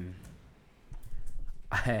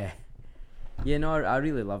 Yeah, no, I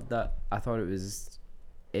really loved that. I thought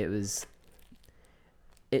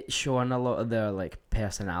it showing a lot of their like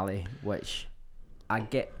personality, which I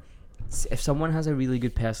get. If someone has a really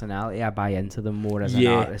good personality, I buy into them more as an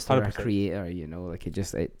Yeah, artist or a 100%. creator. You know, like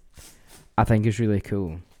I think it's really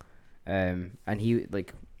cool. And he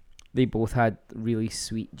like, they both had really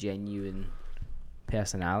sweet, genuine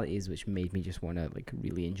personalities, which made me just want to like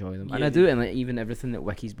really enjoy them. And Yeah. I do, and like even everything that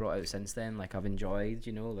Wiki's brought out since then, like I've enjoyed.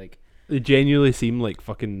 You know, like they genuinely seem like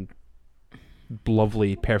fucking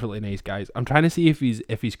lovely, perfectly nice guys. I'm trying to see if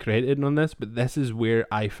he's credited on this, but this is where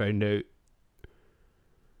I found out.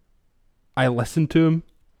 I listened to him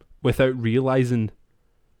without realizing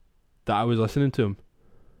that I was listening to him.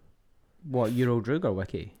 what, Euro Droog or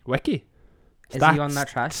Wiki? Wiki. Is he on that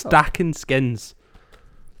trash stuff? Stacking Skins.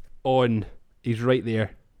 On. He's right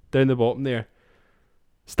there. Down the bottom there.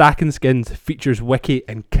 Stacking Skins features Wiki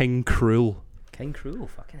and King Cruel. King Cruel,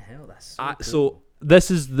 fucking hell, that's so cool. So this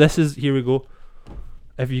is here we go.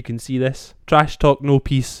 If you can see this, Trash Talk No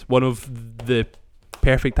Peace, one of the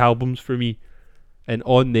perfect albums for me, and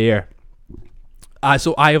on there.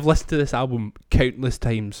 So I have listened to this album countless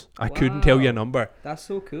times. I couldn't tell you a Wow. number. That's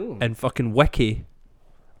so cool. And fucking Wiki,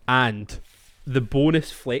 and the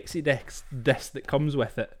bonus flexi disc that comes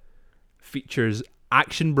with it features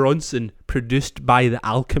Action Bronson, produced by The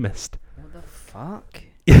Alchemist. What the fuck?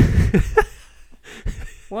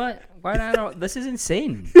 What? Why did I not? This is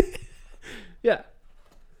insane. Yeah.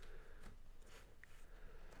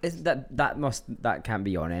 That can't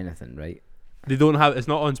be on anything, right? They don't have, it's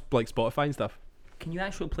not on like Spotify and stuff. Can you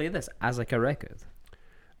actually play this as like a record?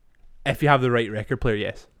 If you have the right record player,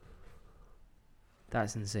 yes.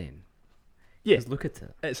 That's insane. Yeah. 'Cause look at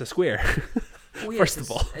it. It's a square. Oh, yeah, First it's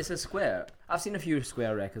of all. it's a square. I've seen a few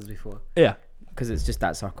square records before Yeah. because it's just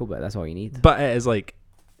that circle, but that's all you need. But it is like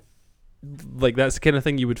that's the kind of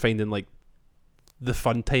thing you would find in like the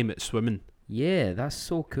fun time at swimming. Yeah, that's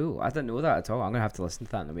so cool. I didn't know that at all. I'm gonna have to listen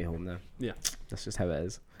to that on the way home now. Yeah. That's just how it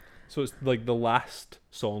is. So it's like the last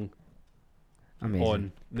song Amazing.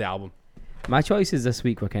 on the album. My choices this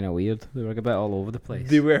week were kind of weird. They were a bit all over the place.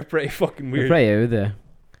 They were pretty fucking They're weird. pretty out there.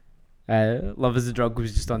 Love is a Drug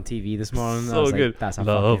was just on TV this morning. I So was like, good. That's a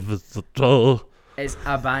Love fucking, is the drug. it's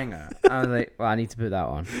a banger. I was like, well, I need to put that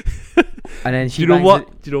on. And then Do she you know bangs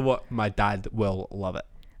what? Do you know what? My dad will love it.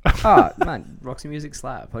 Oh man, Roxy Music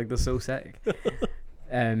slap. Like they're so sick.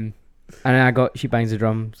 And then She Bangs the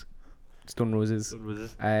Drums, Stone Roses.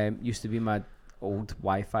 Used to be my old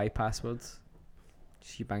Wi-Fi passwords.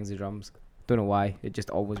 She Bangs the Drums. Don't know why. It just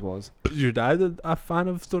always was. Is your dad a fan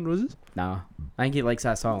of Stone Roses? Nah, I think he likes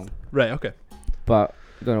that song, Right. Okay. but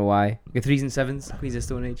don't know why. The 3s and 7s, Queens of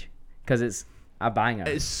Stone Age, because it's a banger.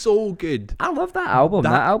 It's so good. I love that album.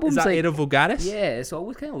 That album's is that like, Era Vulgaris? yeah, it's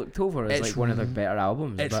always kind of looked over as It's like one of the better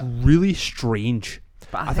albums. It's But really strange.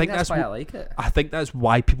 I think that's why I like it. I think that's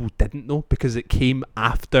why people didn't know, because it came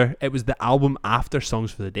after. It was the album after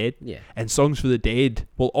Songs for the Dead, Yeah, and Songs for the Dead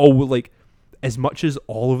will all like, as much as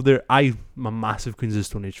all of their. I'm a massive Queens of the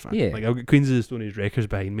Stone Age fan. Yeah. Like I've got Queens of the Stone Age records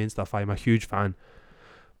behind me and stuff. I'm a huge fan,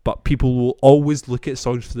 but people will always look at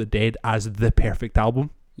Songs for the Dead as the perfect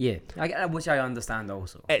album. Yeah, which I understand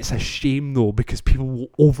also. It's a shame though, because people will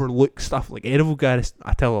overlook stuff like Ed Vulgaris.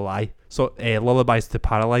 I tell a lie. So Lullabies to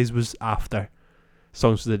Paralyze was after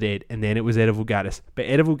Songs for the Dead, and then it was Ed Vulgaris. But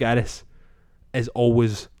Ed Vulgaris is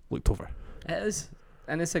always looked over. It is,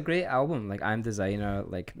 and it's a great album. Like I'm Designer,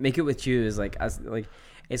 like Make It With You is like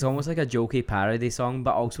it's almost like a jokey parody song,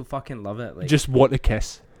 but also fucking love it. Like Just Want to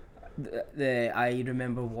Kiss. I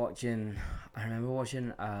remember watching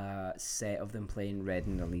a set of them playing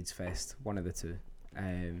Reading or Leeds Fest, one of the two,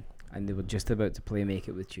 and they were just about to play Make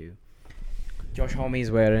It With You. Josh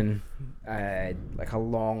Homme's wearing like a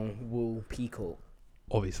long wool peacoat.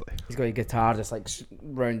 Obviously. He's got a guitar just like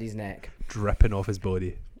round his neck. Dripping off his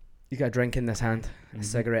body. He's got a drink in this hand, a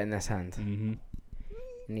cigarette in this hand, Mm-hmm.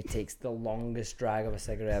 and he takes the longest drag of a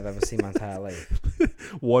cigarette I've ever seen in my entire life,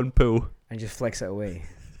 One pull. and just flicks it away.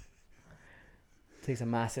 Takes a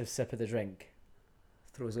massive sip of the drink,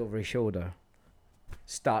 throws it over his shoulder,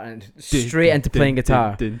 starting straight into playing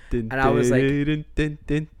guitar. And I was like,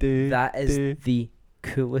 that is the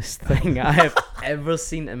coolest thing I have ever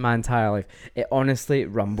seen in my entire life. It honestly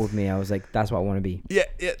rumbled me. I was like, that's what I want to be. Yeah,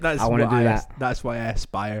 that's I wanna do that. That's why I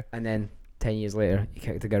aspire. And then 10 years later, he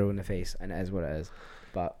kicked a girl in the face, and it is what it is.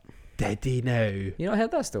 But Did he now? you not heard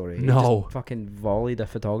that story? He No. just fucking volleyed a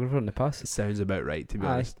photographer in the puss. It sounds about right, to be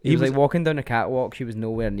Aye. honest. He was like walking down the catwalk. She was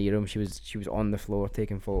nowhere near him. She was on the floor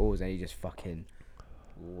taking photos, and he just fucking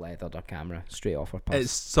leathered her camera straight off her puss.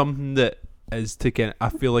 It's something that is taken. I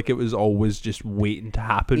feel like it was always just waiting to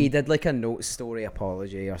happen. He did like a note story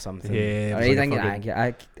apology or something. Yeah, it Or was he like a think,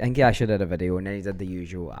 I think I should have a video, and then he did the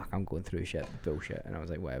usual. I'm going through shit, bullshit, and I was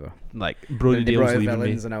like, whatever. Like Brody They Dale's brought out leaving me.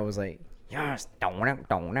 villains, and I was like, yes, That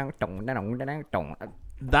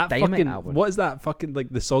Dynamite fucking album. what is that fucking like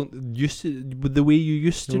the song used to with the way you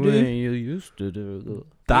used to do you used to do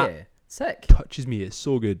that yeah, sick. touches me. It's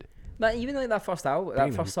so good. But even like that first album,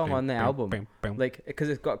 that first song on the album, like because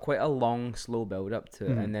it's got quite a long, slow build up to it,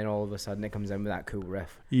 Mhm. and then all of a sudden it comes in with that cool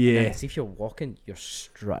riff. Yeah. And see if you're walking, you're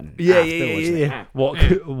strutting. Yeah, afterwards, yeah, like,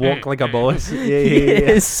 yeah. Walk like a boss. Yeah,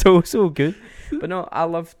 yeah, It's so good. But no, I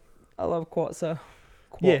love Quatsa.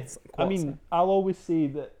 Yeah, I mean, I'll always say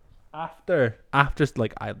that after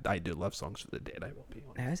like I do love Songs for the Dead. I will be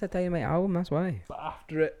honest. It's a Dynamite album. That's why. But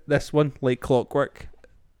after it, this one, like Clockwork,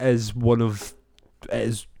 is one of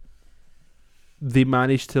they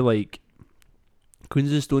managed to like Queens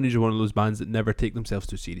of the Stone Age are one of those bands that never take themselves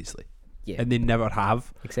too seriously, Yeah. and they never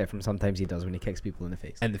have Except from sometimes he does when he kicks people in the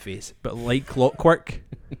face. in the face. But like Clockwork,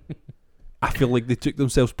 I feel like they took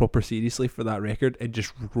themselves proper seriously for that record and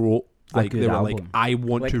just wrote like good they were like, album. I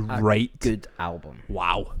want Like to a write. Good album.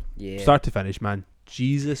 Wow, Yeah. start to finish, man.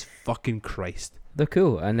 Jesus fucking Christ. They're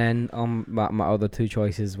cool. And then my other two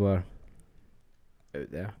choices were out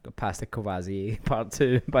there. Got Pasta Courvoisier Part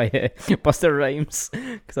 2 by Busta Rhymes.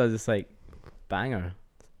 Because I was just like, banger.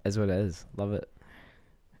 Is what it is. Love it.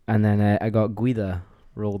 And then I got Guida,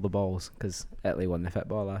 Roll the Balls. Because Italy won the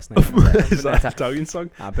football last night. Is that an Italian song?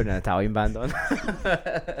 I put an Italian band on.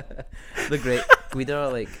 They're great. Guida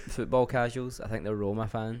are like football casuals. I think they're Roma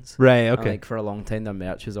fans. Right, And, okay. like for a long time, their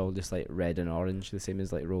merch was all just like red and orange, the same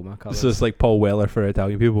as like Roma colours. So it's like Paul Weller for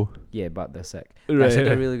Italian people. Yeah, but they're sick. Right, That's like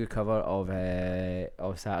okay. a really good cover of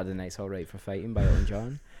Saturday Night's All Right for Fighting by Elton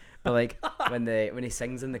John. But like when he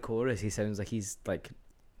sings in the chorus, he sounds like he's like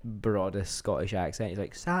broadest Scottish accent. He's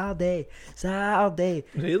like Saturday.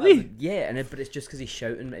 Really? Yeah, but it's just because he's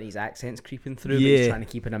shouting and his accent's creeping through. But Yeah. he's trying to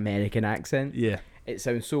keep an American accent. Yeah. It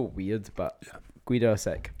sounds so weird, but Guido are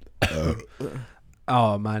sick.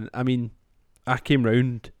 Oh man, I mean, I came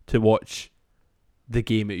round to watch the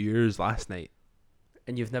game at yours last night.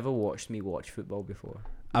 And you've never watched me watch football before.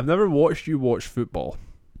 I've never watched you watch football.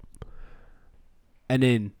 And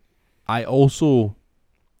then I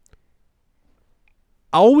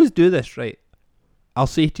always do this, right? I'll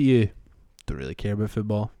say to you, don't really care about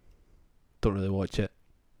football. Don't really watch it.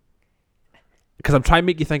 Because I'm trying to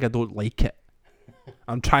make you think I don't like it.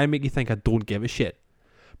 I'm trying to make you think I don't give a shit.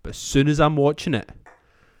 But as soon as I'm watching it,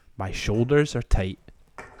 my shoulders are tight.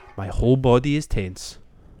 My whole body is tense.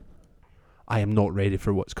 I am not ready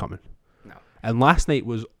for what's coming. No. And last night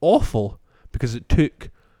was awful because it took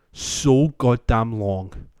so goddamn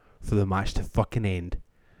long for the match to fucking end.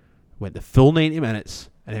 Went the full 90 minutes,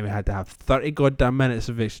 and then we had to have 30 goddamn minutes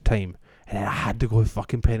of extra time, and then I had to go with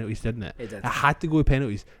fucking penalties, didn't it? It did. I had to go with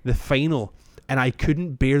penalties. The final, and I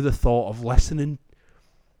couldn't bear the thought of listening.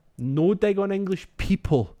 No dig on English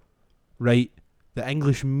people, right? The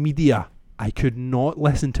English media. I could not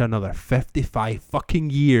listen to another 55 fucking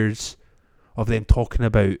years of them talking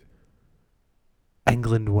about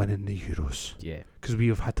England winning the Euros. Yeah. Because we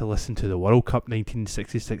have had to listen to the World Cup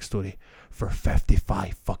 1966 story for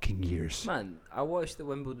 55 fucking years. Man, I watched the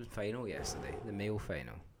Wimbledon final yesterday, the male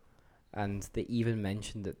final, and they even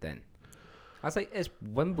mentioned it then. I was like, it's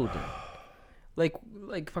Wimbledon.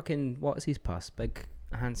 Like fucking, what's his pass? Big,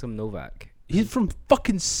 handsome Novak. He's from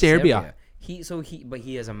fucking Serbia. But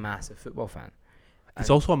he is a massive football fan. He's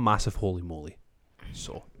also a massive holy moly.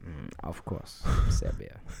 So. Of course,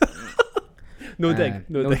 Serbia. No dig.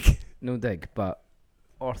 No dig. No dig, but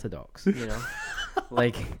orthodox, you know?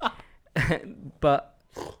 Like, but,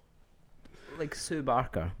 like, Sue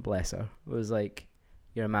Barker, bless her, was like,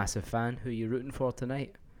 you're a massive fan. Who you rooting for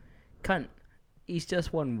tonight? Cunt. He's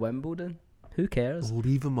just won Wimbledon. Who cares?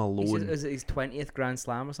 Leave him alone. Is it his 20th Grand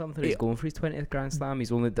Slam or something? He's going for his 20th Grand Slam.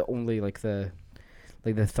 He's only the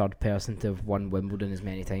third person to have won Wimbledon as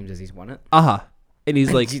many times as he's won it. And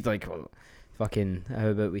he's like, he's like, well, fucking, how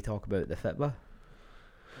about we talk about the FITBA?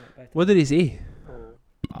 what did he say?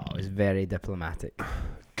 Oh, it was very diplomatic.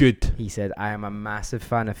 Good. He said, I am a massive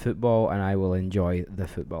fan of football and I will enjoy the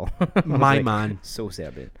football. My like, man. So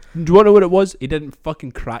Serbian. Do you want to know what it was? He didn't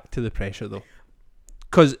fucking crack to the pressure though.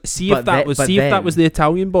 Because if that was the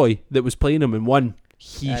Italian boy that was playing him and won,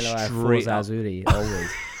 he straight up. Azzurri,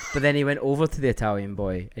 always. But then he went over to the Italian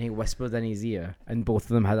boy and he whispered in his ear and both of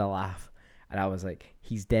them had a laugh. And I was like,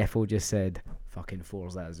 he's defo just said, fucking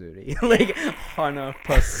Forza Azzurri. Like,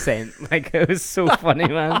 100%. Like, it was so funny,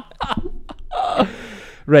 man.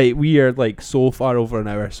 Right, we are like so far over an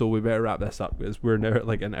hour, so we better wrap this up because we're now at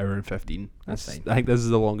like an hour and 15. That's fine. I think this is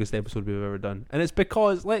the longest episode we've ever done, and it's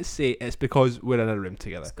because we're in a room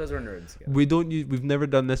together. It's because we're nerds together. We've never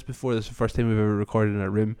done this before. This is the first time we've ever recorded in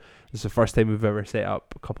a room. This is the first time we've ever set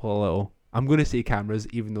up a couple of little, I'm going to say cameras,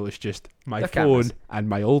 even though it's just my phone cameras. and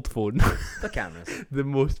my old phone. The cameras. The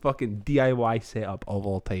most fucking DIY setup of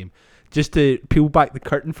all time. Just to peel back the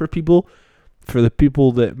curtain for the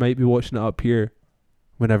people that might be watching it up here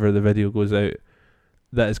whenever the video goes out,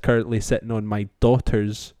 that is currently sitting on my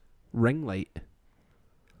daughter's ring light.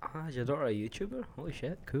 Is your daughter a YouTuber? Holy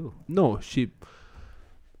shit, cool. No,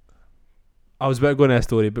 I was about to go into a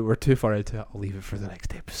story, but we're too far into it. I'll leave it for the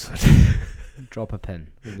next episode. Drop a pin.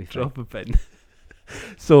 We'll be fine. Drop a pin.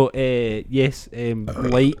 So, yes,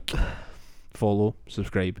 like, follow,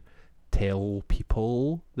 subscribe, tell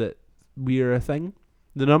people that we are a thing.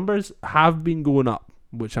 The numbers have been going up,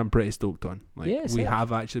 which I'm pretty stoked on. Like, Yes, we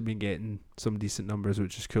have actually been getting some decent numbers,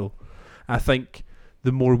 which is cool. I think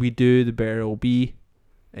the more we do, the better it'll be.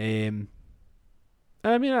 I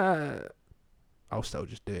mean, I'll still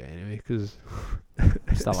just do it anyway because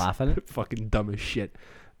Still laughing. Fucking dumb as shit.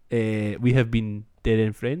 We have been Dead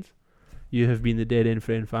End Friends. You have been the Dead End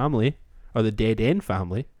Friend family, or the Dead End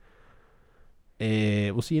family.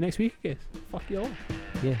 We'll see you next week, I guess. Fuck you all.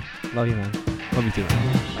 Yeah, love you, man. Love you too.